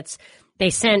opposition. They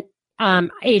sent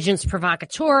agents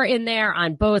provocateur in there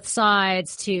on both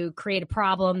sides to create a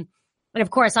problem. And of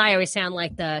course, I always sound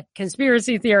like the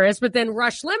conspiracy theorist, but then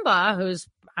Rush Limbaugh,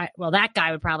 that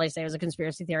guy would probably say was a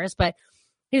conspiracy theorist, but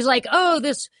he's like, oh,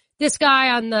 this guy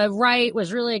on the right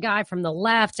was really a guy from the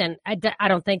left. And I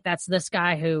don't think that's this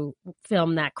guy who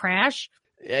filmed that crash.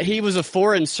 He was a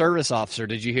foreign service officer.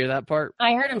 Did you hear that part?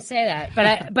 I heard him say that,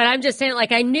 but I'm just saying,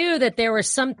 like, I knew that there was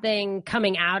something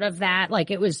coming out of that.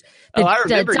 Like, it was I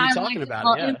remember you talking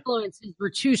about it. Yeah. Influences were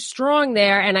too strong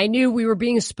there, and I knew we were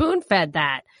being spoon fed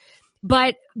that.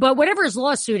 But whatever his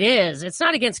lawsuit is, it's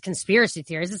not against conspiracy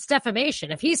theories. It's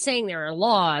defamation. If he's saying there are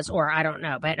laws, or I don't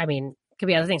know, but I mean, it could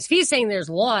be other things. If he's saying there's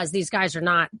laws these guys are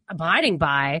not abiding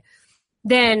by,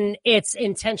 then it's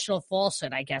intentional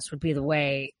falsehood, I guess, would be the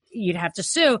way you'd have to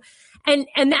sue. And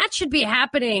that should be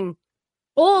happening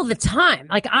all the time.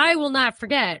 Like, I will not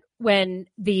forget when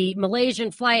the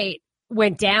Malaysian flight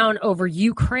went down over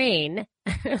Ukraine,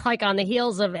 like on the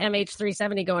heels of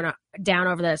MH370 going down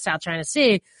over the South China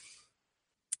Sea.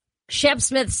 Shep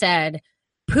Smith said,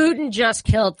 Putin just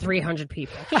killed 300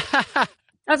 people. That's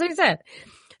what he said.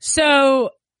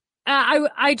 So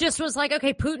I just was like,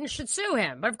 okay, Putin should sue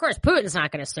him. But of course, Putin's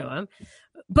not going to sue him.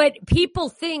 But people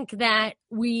think that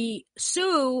we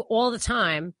sue all the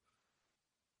time,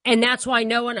 and that's why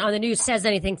no one on the news says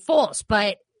anything false.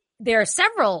 But there are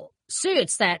several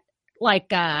suits that, like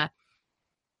that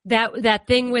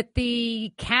thing with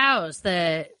the cows,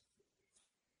 it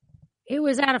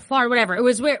was out of Florida, whatever. It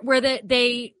was where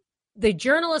the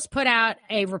journalists put out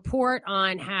a report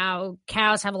on how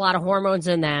cows have a lot of hormones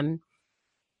in them,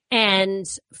 and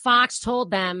Fox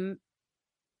told them,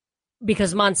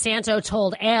 because Monsanto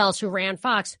told Ailes, who ran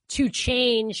Fox, to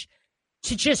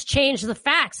just change the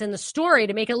facts in the story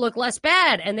to make it look less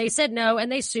bad. And they said no,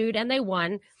 and they sued, and they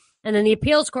won. And then the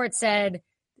appeals court said,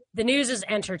 the news is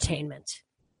entertainment.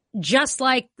 Just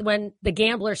like when the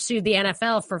gamblers sued the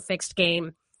NFL for fixed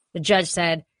game, the judge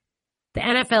said, the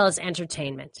NFL is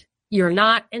entertainment. You're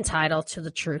not entitled to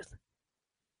the truth.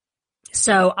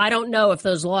 So I don't know if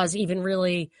those laws even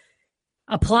really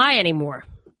apply anymore.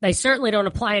 They certainly don't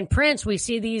apply in print. We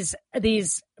see these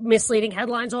misleading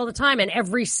headlines all the time, and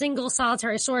every single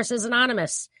solitary source is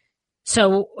anonymous.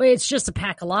 So it's just a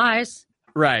pack of lies.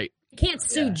 Right. You can't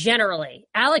sue generally.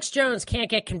 Alex Jones can't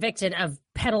get convicted of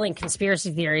peddling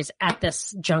conspiracy theories at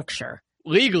this juncture.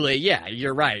 Legally, yeah,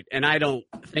 you're right. And I don't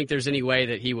think there's any way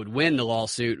that he would win the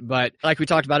lawsuit. But like we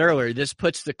talked about earlier, this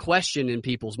puts the question in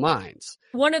people's minds.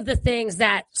 One of the things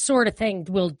that sort of thing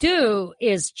will do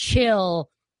is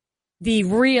chill the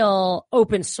real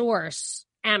open source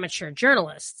amateur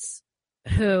journalists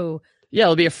who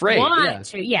they'll be afraid.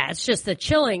 It's just the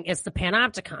chilling. It's the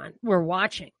panopticon we're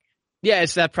watching. Yeah,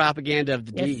 it's that propaganda of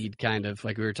the deed, kind of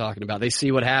like we were talking about. They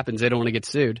see what happens. They don't want to get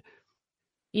sued.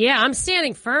 Yeah, I'm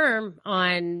standing firm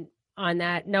on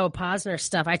that Noah Posner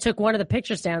stuff. I took one of the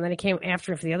pictures down, then it came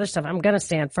after for the other stuff. I'm going to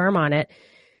stand firm on it,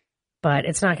 but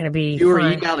it's not going to be. You were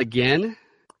emailed again?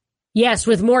 Yes,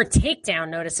 with more takedown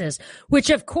notices, which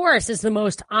of course is the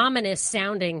most ominous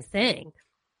sounding thing.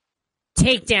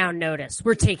 Takedown notice.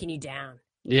 We're taking you down.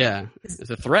 Yeah, it's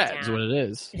a threat is what it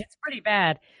is. It's pretty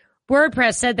bad.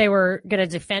 WordPress said they were going to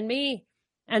defend me,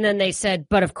 and then they said,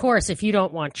 but of course, if you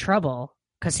don't want trouble,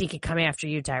 because he could come after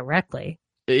you directly.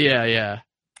 Yeah.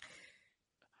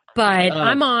 But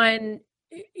I'm on,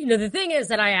 the thing is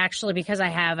that I actually, because I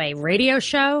have a radio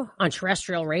show on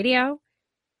terrestrial radio,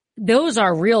 those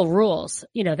are real rules.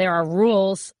 There are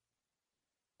rules.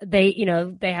 They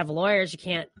have lawyers.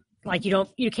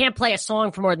 You can't play a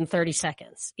song for more than 30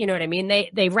 seconds. You know what I mean?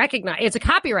 They recognize it's a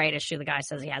copyright issue the guy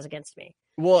says he has against me.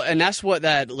 Well, and that's what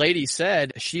that lady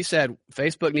said. She said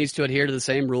Facebook needs to adhere to the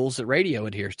same rules that radio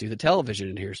adheres to, that television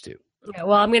adheres to. Yeah,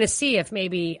 well, I'm going to see if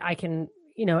maybe I can,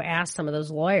 ask some of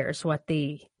those lawyers what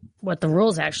the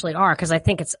rules actually are, because I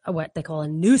think it's what they call a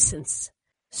nuisance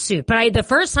suit. But the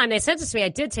first time they said this to me, I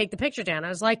did take the picture down. I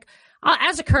was like,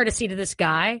 as a courtesy to this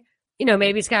guy,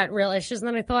 maybe he's got real issues. And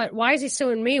then I thought, why is he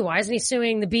suing me? Why isn't he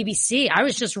suing the BBC? I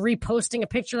was just reposting a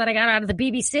picture that I got out of the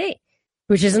BBC,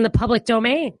 which is in the public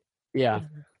domain. Yeah.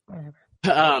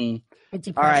 Whatever. It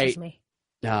depresses me.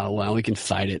 Oh, well, we can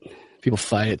fight it. People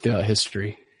fight it throughout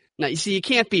history. Now, you see, you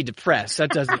can't be depressed. That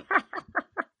doesn't.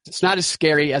 It's not as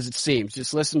scary as it seems.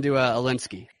 Just listen to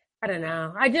Alinsky. I don't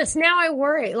know. Now I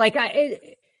worry. Like,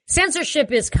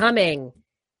 censorship is coming.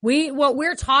 What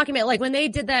we're talking about, like when they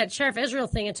did that Sheriff Israel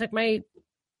thing and took my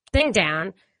thing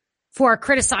down for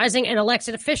criticizing an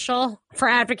elected official for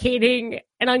advocating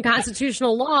an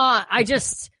unconstitutional law,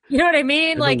 you know what I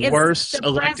mean? The worst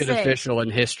elected official in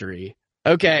history.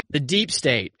 Okay, the deep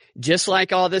state, just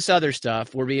like all this other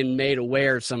stuff, we're being made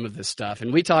aware of some of this stuff.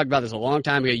 And we talked about this a long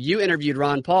time ago. You interviewed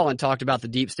Ron Paul and talked about the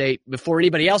deep state before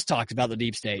anybody else talked about the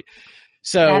deep state.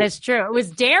 So that is true. It was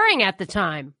daring at the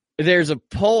time. There's a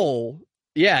poll.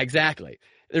 Yeah, exactly.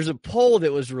 There's a poll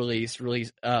that was released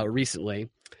recently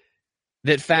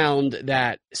that found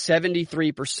that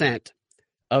 73%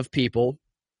 of people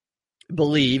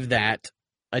believe that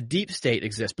a deep state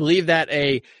exists, believe that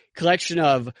a collection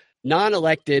of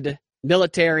non-elected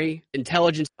military,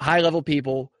 intelligence, high-level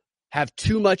people have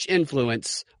too much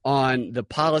influence on the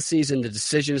policies and the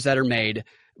decisions that are made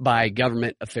by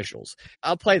government officials.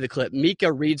 I'll play the clip.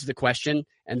 Mika reads the question,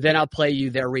 and then I'll play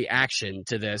you their reaction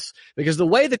to this, because the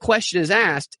way the question is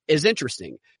asked is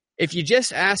interesting. If you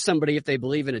just ask somebody if they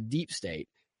believe in a deep state,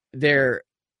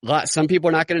 some people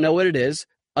are not going to know what it is.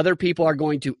 Other people are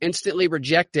going to instantly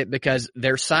reject it because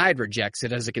their side rejects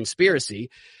it as a conspiracy.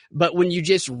 But when you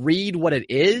just read what it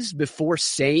is before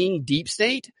saying deep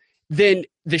state, then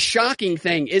the shocking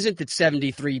thing isn't that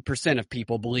 73% of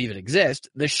people believe it exists.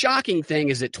 The shocking thing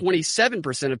is that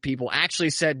 27% of people actually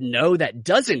said, no, that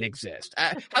doesn't exist.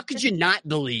 How could you not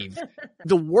believe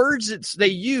the words that they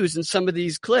use in some of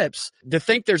these clips to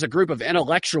think there's a group of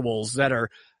intellectuals that are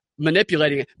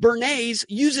manipulating it? Bernays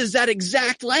uses that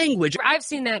exact language. I've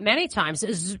seen that many times.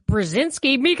 This is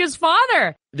Brzezinski, Mika's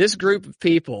father. This group of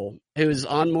people who is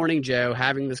on Morning Joe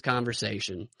having this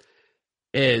conversation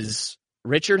is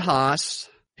Richard Haass,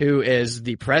 who is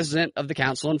the president of the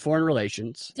Council on Foreign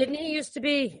Relations. Didn't he used to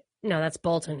be? No, that's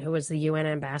Bolton, who was the UN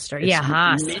ambassador. It's yeah,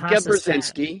 Haass. Mika Haass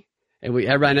Brzezinski, and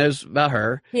everybody knows about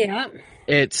her. Yeah.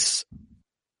 It's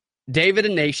David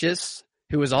Ignatius,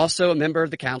 who is also a member of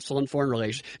the Council on Foreign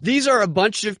Relations. These are a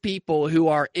bunch of people who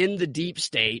are in the deep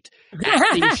state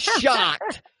acting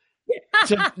shocked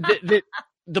that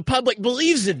the public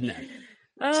believes in them.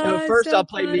 So first I'll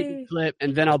play Mika's clip,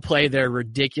 and then I'll play their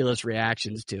ridiculous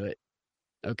reactions to it.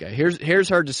 Okay, here's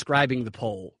her describing the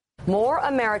poll. More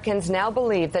Americans now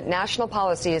believe that national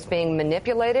policy is being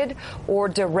manipulated or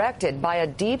directed by a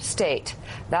deep state.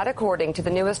 That, according to the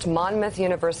newest Monmouth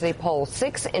University poll,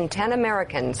 6 in 10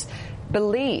 Americans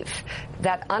believe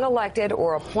that unelected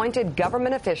or appointed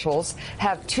government officials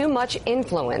have too much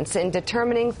influence in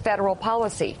determining federal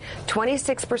policy.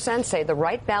 26% say the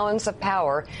right balance of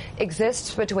power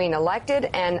exists between elected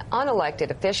and unelected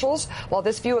officials. While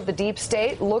this view of the deep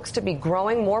state looks to be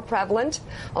growing more prevalent,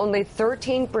 only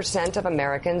 13% of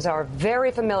Americans are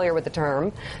very familiar with the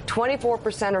term,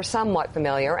 24% are somewhat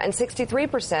familiar, and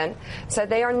 63% said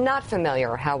they are not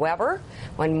familiar. However,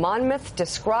 when Monmouth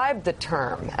described the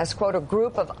term as, quote, a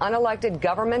group of unelected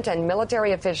government and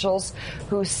military officials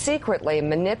who secretly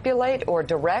manipulate or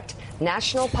direct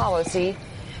national policy,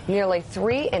 nearly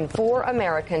 3 in 4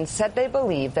 Americans said they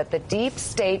believe that the deep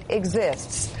state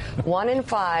exists. 1 in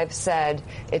 5 said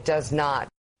it does not.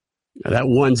 That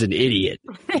one's an idiot.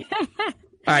 All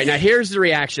right, now here's the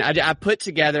reaction. I put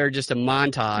together just a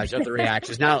montage of the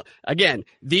reactions. Now, again,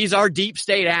 these are deep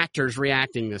state actors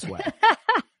reacting this way.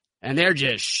 And they're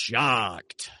just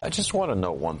shocked. I just want to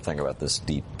know one thing about this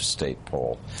deep state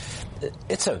poll.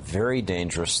 It's a very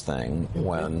dangerous thing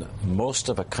when most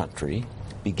of a country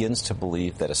begins to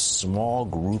believe that a small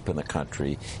group in the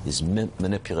country is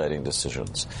manipulating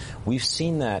decisions. We've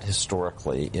seen that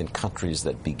historically in countries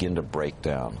that begin to break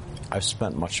down. I've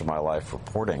spent much of my life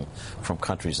reporting from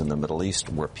countries in the Middle East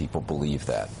where people believe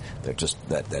that. They're just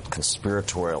that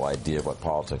conspiratorial idea of what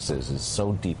politics is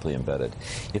so deeply embedded.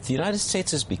 If the United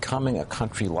States is becoming a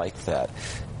country like that,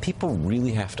 people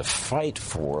really have to fight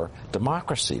for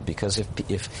democracy, because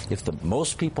if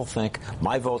most people think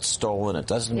my vote's stolen, it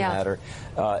doesn't matter,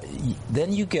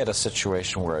 then you get a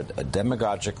situation where a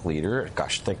demagogic leader,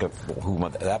 gosh, think of who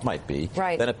that might be,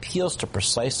 then appeals to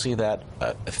precisely that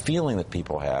feeling that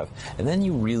people have, and then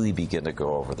you really begin to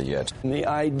go over the edge. And the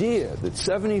idea that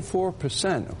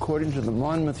 74%, according to the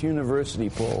Monmouth University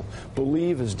poll,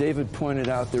 believe, as David pointed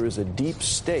out, there is a deep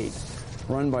state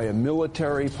run by a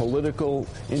military, political,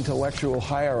 intellectual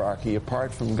hierarchy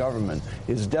apart from government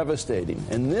is devastating.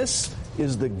 And this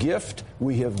is the gift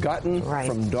we have gotten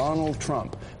from Donald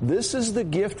Trump. This is the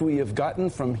gift we have gotten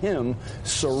from him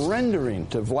surrendering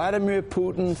to Vladimir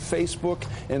Putin, Facebook,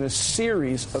 and a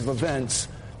series of events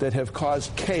that have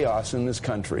caused chaos in this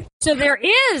country. So there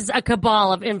is a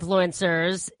cabal of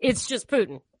influencers. It's just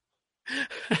Putin.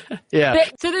 Yeah.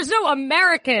 So there's no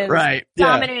Americans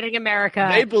dominating America.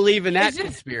 They believe in that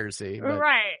conspiracy.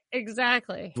 Right,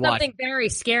 exactly. What? Something very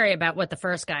scary about what the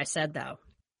first guy said, though.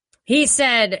 He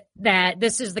said that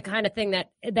this is the kind of thing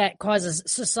that causes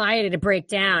society to break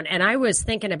down. And I was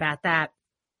thinking about that.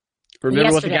 Remember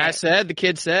yesterday. what the guy said, the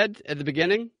kid said at the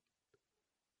beginning?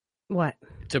 What?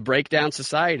 To break down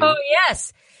society. Oh,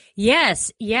 yes.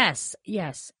 Yes, yes,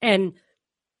 yes. And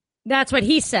that's what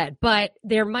he said. But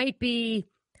there might be,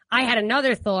 I had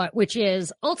another thought, which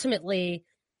is ultimately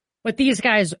what these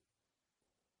guys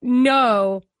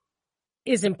know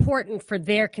is important for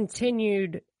their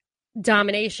continued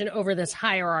domination over this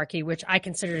hierarchy, which I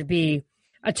consider to be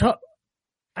a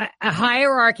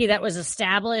hierarchy that was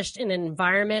established in an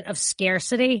environment of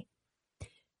scarcity.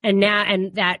 And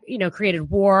that, created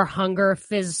war, hunger,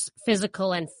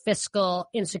 physical and fiscal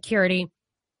insecurity.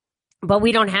 But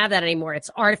we don't have that anymore. It's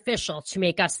artificial to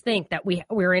make us think that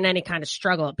we're in any kind of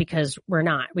struggle, because we're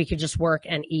not. We could just work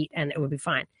and eat and it would be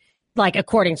fine. Like,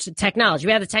 according to technology,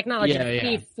 we have the technology to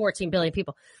feed 14 billion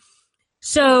people.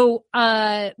 So,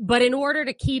 but in order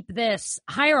to keep this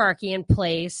hierarchy in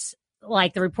place,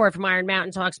 like the report from Iron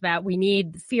Mountain talks about, we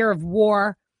need fear of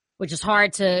war, which is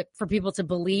hard for people to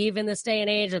believe in this day and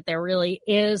age that there really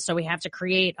is. So we have to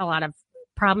create a lot of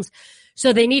problems.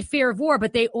 So they need fear of war,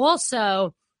 but they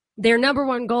also, their number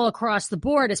one goal across the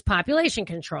board is population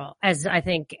control, as I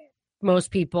think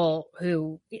most people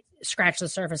who scratch the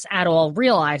surface at all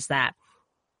realize that.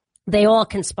 They all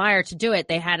conspire to do it.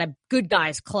 They had a good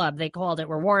guys club, they called it,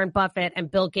 where Warren Buffett and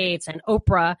Bill Gates and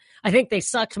Oprah, I think they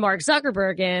sucked Mark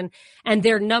Zuckerberg in, and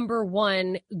their number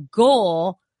one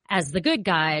goal as the good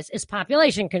guys is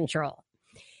population control.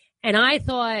 And I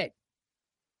thought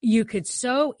you could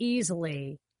so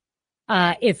easily,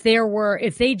 if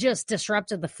they just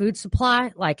disrupted the food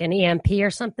supply, like an EMP or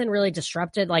something really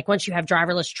disrupted, like once you have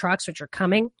driverless trucks, which are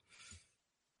coming,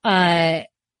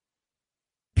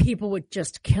 people would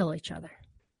just kill each other.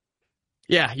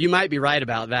 Yeah, you might be right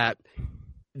about that.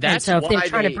 And so if they're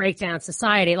trying to break down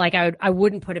society, like I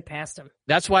wouldn't put it past them.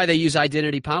 That's why they use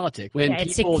identity politics. When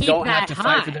people don't have to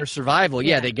fight for their survival,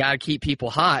 they got to keep people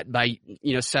hot by,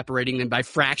 separating them, by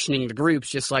fractioning the groups,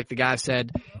 just like the guy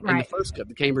said in the first clip,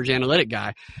 the Cambridge Analytica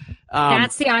guy.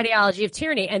 That's the ideology of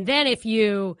tyranny. And then if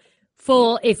you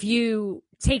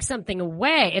take something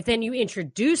away, if then you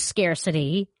introduce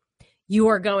scarcity, you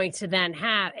are going to then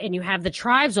and you have the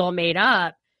tribes all made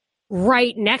up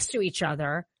right next to each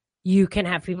other, you can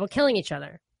have people killing each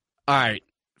other. All right.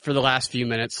 For the last few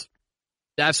minutes,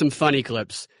 I have some funny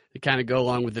clips that kind of go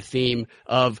along with the theme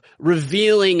of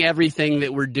revealing everything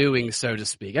that we're doing, so to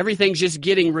speak. Everything's just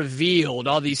getting revealed,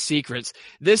 all these secrets.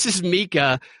 This is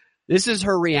Mika. This is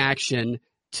her reaction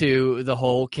to the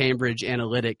whole Cambridge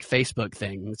Analytica Facebook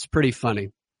thing. It's pretty funny.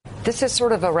 This is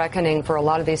sort of a reckoning for a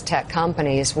lot of these tech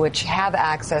companies which have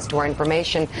access to our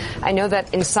information. I know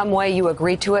that in some way you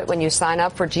agree to it when you sign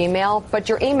up for Gmail, but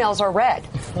your emails are read.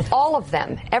 All of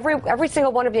them. Every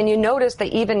single one of you. And you notice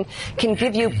they even can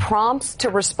give you prompts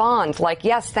to respond, like,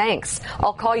 yes, thanks,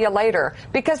 I'll call you later,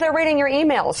 because they're reading your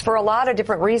emails for a lot of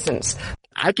different reasons.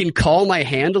 I can call my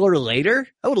handler later?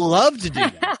 I would love to do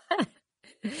that.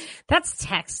 That's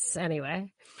texts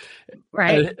anyway.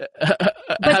 Right.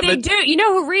 But they do. You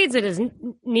know who reads it is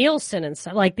Nielsen and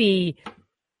stuff. Like the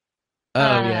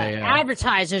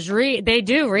advertisers read. They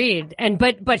do read.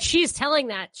 But she's telling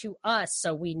that to us,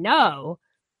 so we know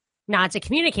not to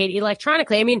communicate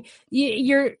electronically. I mean,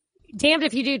 you're damned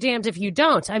if you do, damned if you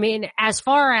don't. I mean, as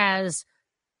far as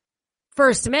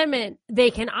First Amendment,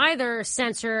 they can either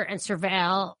censor and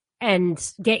surveil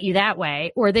and get you that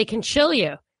way, or they can chill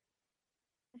you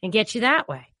and get you that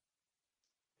way.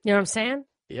 You know what I'm saying?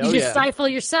 You just stifle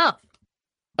yourself.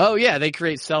 Oh, yeah. They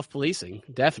create self-policing.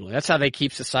 Definitely. That's how they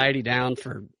keep society down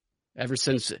ever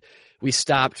since we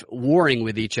stopped warring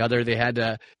with each other. They had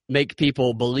to make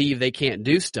people believe they can't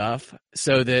do stuff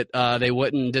so that they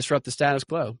wouldn't disrupt the status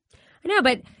quo. I know,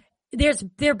 but there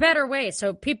are better ways.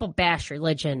 So people bash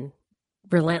religion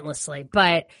relentlessly.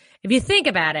 But if you think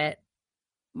about it,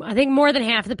 I think more than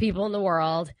half of the people in the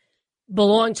world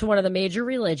belong to one of the major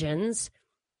religions.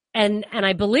 And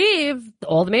I believe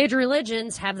all the major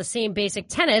religions have the same basic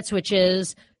tenets, which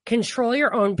is control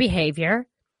your own behavior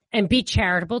and be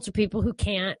charitable to people who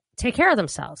can't take care of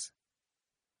themselves.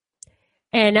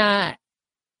 And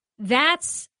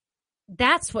that's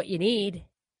what you need.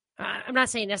 I'm not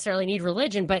saying necessarily need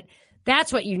religion, but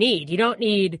that's what you need. You don't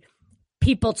need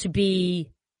people to be...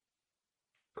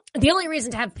 The only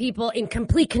reason to have people in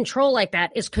complete control like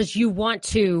that is because you want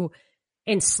to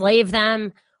enslave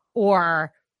them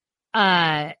or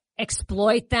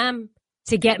exploit them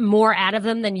to get more out of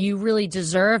them than you really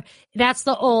deserve. That's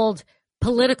the old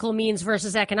political means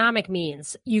versus economic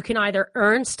means. You can either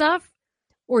earn stuff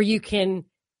or you can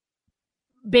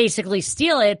basically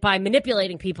steal it by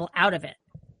manipulating people out of it.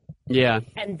 Yeah.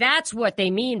 And that's what they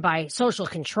mean by social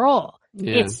control.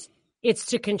 Yeah. It's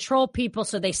to control people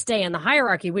so they stay in the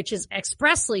hierarchy, which is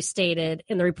expressly stated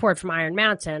in the report from Iron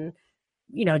Mountain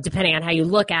depending on how you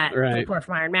look at the report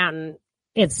from Iron Mountain,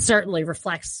 it certainly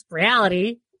reflects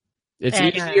reality. It's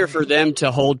easier for them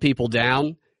to hold people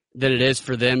down than it is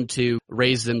for them to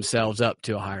raise themselves up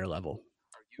to a higher level.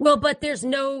 Well, but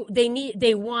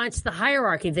they want the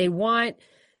hierarchy. They want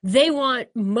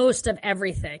most of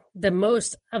everything, the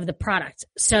most of the product.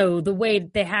 So the way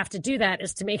they have to do that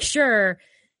is to make sure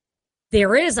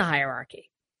there is a hierarchy.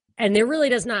 And there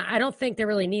really I don't think there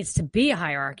really needs to be a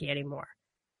hierarchy anymore.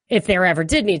 If there ever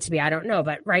did need to be, I don't know.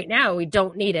 But right now we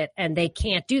don't need it. And they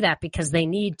can't do that because they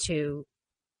need to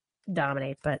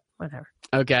dominate, but whatever.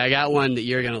 Okay, I got one that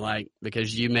you're going to like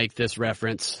because you make this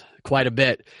reference quite a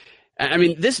bit. I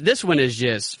mean, this one is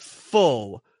just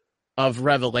full of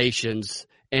revelations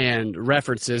and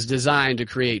references designed to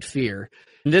create fear.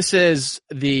 This is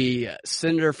the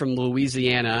senator from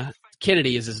Louisiana.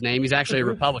 Kennedy is his name. He's actually a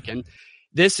Republican.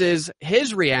 This is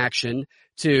his reaction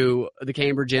to the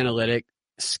Cambridge Analytica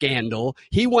scandal.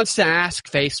 He wants to ask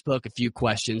Facebook a few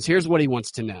questions. Here's what he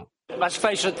wants to know. Let's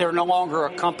face it, they're no longer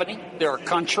a company. They're a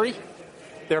country.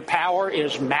 Their power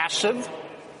is massive.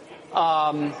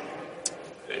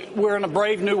 We're in a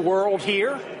brave new world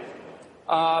here.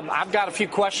 I've got a few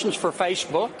questions for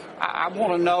Facebook. I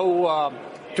want to know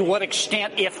to what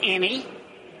extent, if any,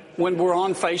 when we're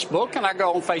on Facebook, and I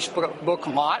go on Facebook a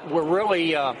lot, we're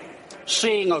really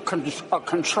seeing a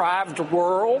contrived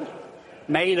world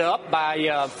made up by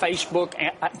Facebook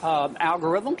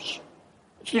algorithms.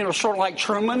 Sort of like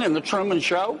Truman and the Truman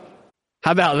Show.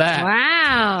 How about that?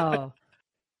 Wow.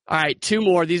 All right, two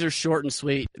more. These are short and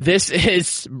sweet. This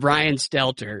is Brian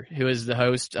Stelter, who is the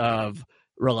host of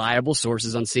Reliable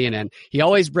Sources on CNN. He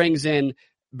always brings in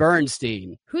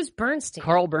Bernstein. Who's Bernstein?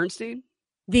 Carl Bernstein?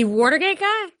 The Watergate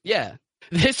guy? Yeah.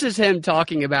 This is him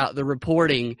talking about the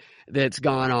reporting that's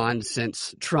gone on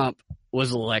since Trump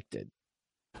was elected.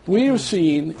 We have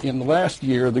seen in the last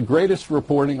year the greatest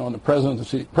reporting on the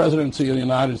presidency of the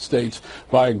United States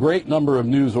by a great number of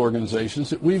news organizations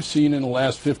that we've seen in the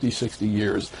last 50, 60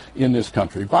 years in this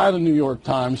country. By the New York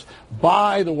Times,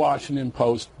 by the Washington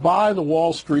Post, by the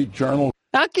Wall Street Journal.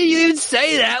 How can you even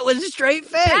say that with a straight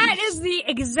face? That is the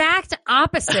exact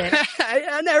opposite.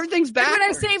 And everything's backwards. What I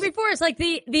was saying before, it's like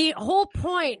the whole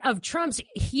point of Trump's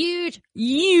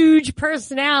huge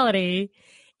personality.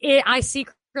 I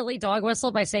secretly dog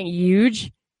whistle by saying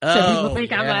huge. So people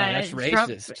think I'm that's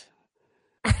racist.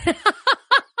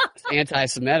 It's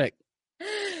anti-Semitic.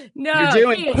 No, you're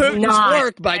doing Putin's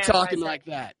work by talking anti-Semitic. like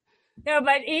that. No,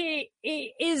 but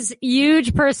his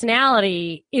huge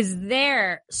personality is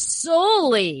there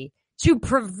solely to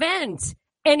prevent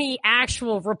any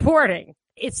actual reporting.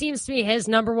 It seems to me his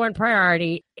number one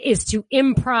priority is to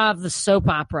improv the soap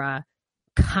opera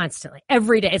constantly.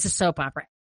 Every day. It's a soap opera.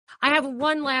 I have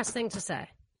one last thing to say.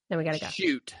 Then we got to go.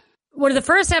 Shoot. One of the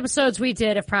first episodes we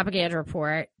did of Propaganda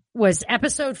Report was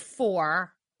episode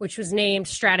 4, which was named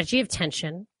Strategy of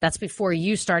Tension. That's before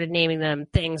you started naming them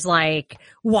things like,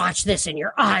 watch this and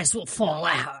your eyes will fall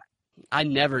out. I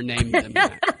never named them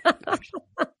that.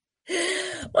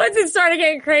 Once it started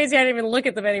getting crazy, I didn't even look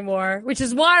at them anymore, which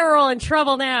is why we're all in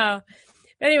trouble now.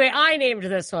 Anyway, I named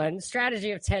this one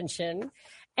Strategy of Tension,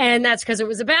 and that's because it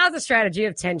was about the strategy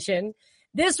of tension.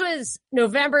 This was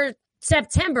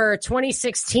September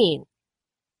 2016.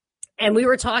 And we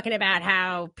were talking about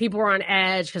how people were on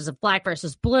edge because of Black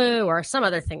versus Blue or some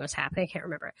other thing was happening. I can't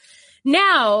remember.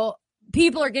 Now,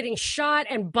 people are getting shot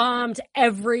and bombed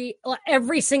every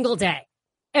single day.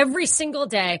 Every single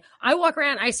day. I walk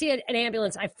around, I see an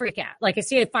ambulance, I freak out. Like, I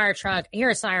see a fire truck, I hear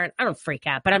a siren, I don't freak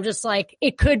out. But I'm just like,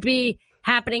 it could be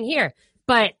happening here.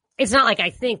 But it's not like I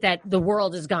think that the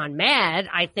world has gone mad.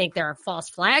 I think there are false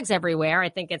flags everywhere. I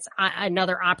think it's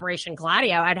another Operation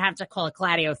Gladio. I'd have to call it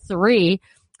Gladio 3.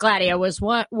 Gladio was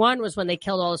one was when they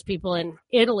killed all those people in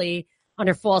Italy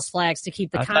under false flags to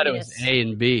keep the communists. I thought it was A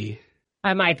and B.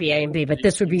 I might be A and B, but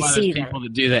this would be C then. People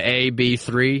that do the A, B,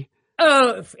 3.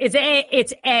 Oh, it's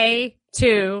A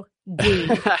to D.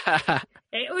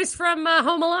 It was from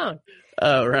Home Alone.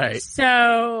 Oh, right.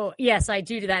 So yes, I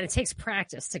do that. It takes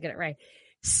practice to get it right.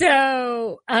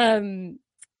 So,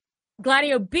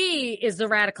 Gladio B is the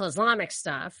radical Islamic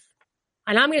stuff.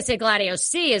 And I'm going to say Gladio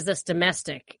C is this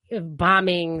domestic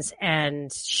bombings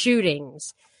and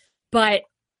shootings. But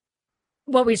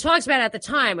what we talked about at the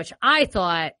time, which I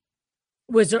thought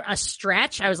was a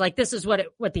stretch. I was like, this is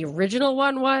what the original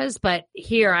one was. But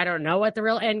here, I don't know what the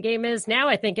real end game is. Now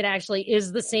I think it actually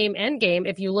is the same end game.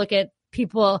 If you look at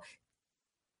people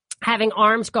having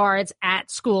armed guards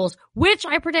at schools, which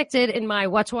I predicted in my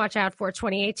What to Watch Out For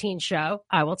 2018 show,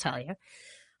 I will tell you,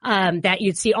 that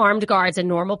you'd see armed guards in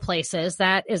normal places.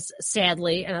 That is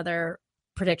sadly another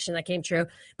prediction that came true.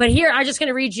 But here, I'm just going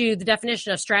to read you the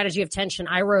definition of strategy of tension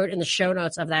I wrote in the show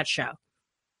notes of that show.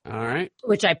 All right.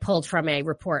 Which I pulled from a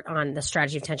report on the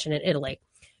strategy of tension in Italy.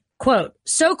 Quote,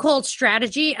 so-called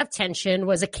strategy of tension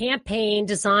was a campaign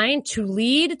designed to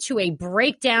lead to a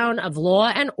breakdown of law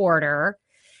and order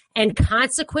and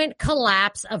consequent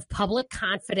collapse of public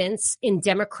confidence in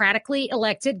democratically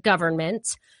elected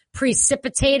government,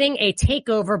 precipitating a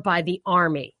takeover by the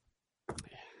army.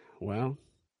 Well,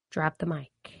 drop the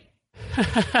mic.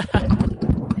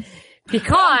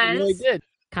 Because really did.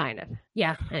 Kind of.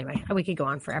 Yeah. Anyway, we could go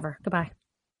on forever. Goodbye.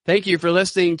 Thank you for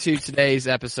listening to today's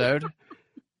episode.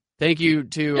 Thank you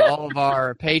to all of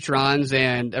our patrons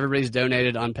and everybody's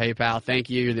donated on PayPal. Thank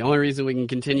you. You're the only reason we can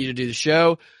continue to do the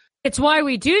show. It's why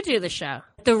we do the show.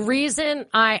 The reason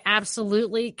I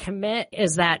absolutely commit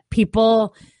is that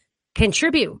people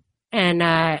contribute, and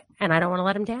I don't want to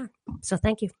let them down. So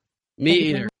thank you. Me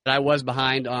either. I was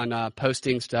behind on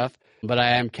posting stuff, but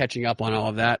I am catching up on all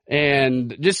of that.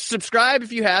 And just subscribe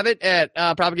if you have it at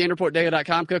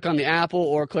propagandareportdaily.com. Click on the Apple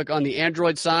or click on the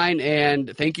Android sign.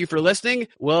 And thank you for listening.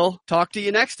 We'll talk to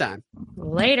you next time.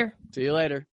 Later. See you later.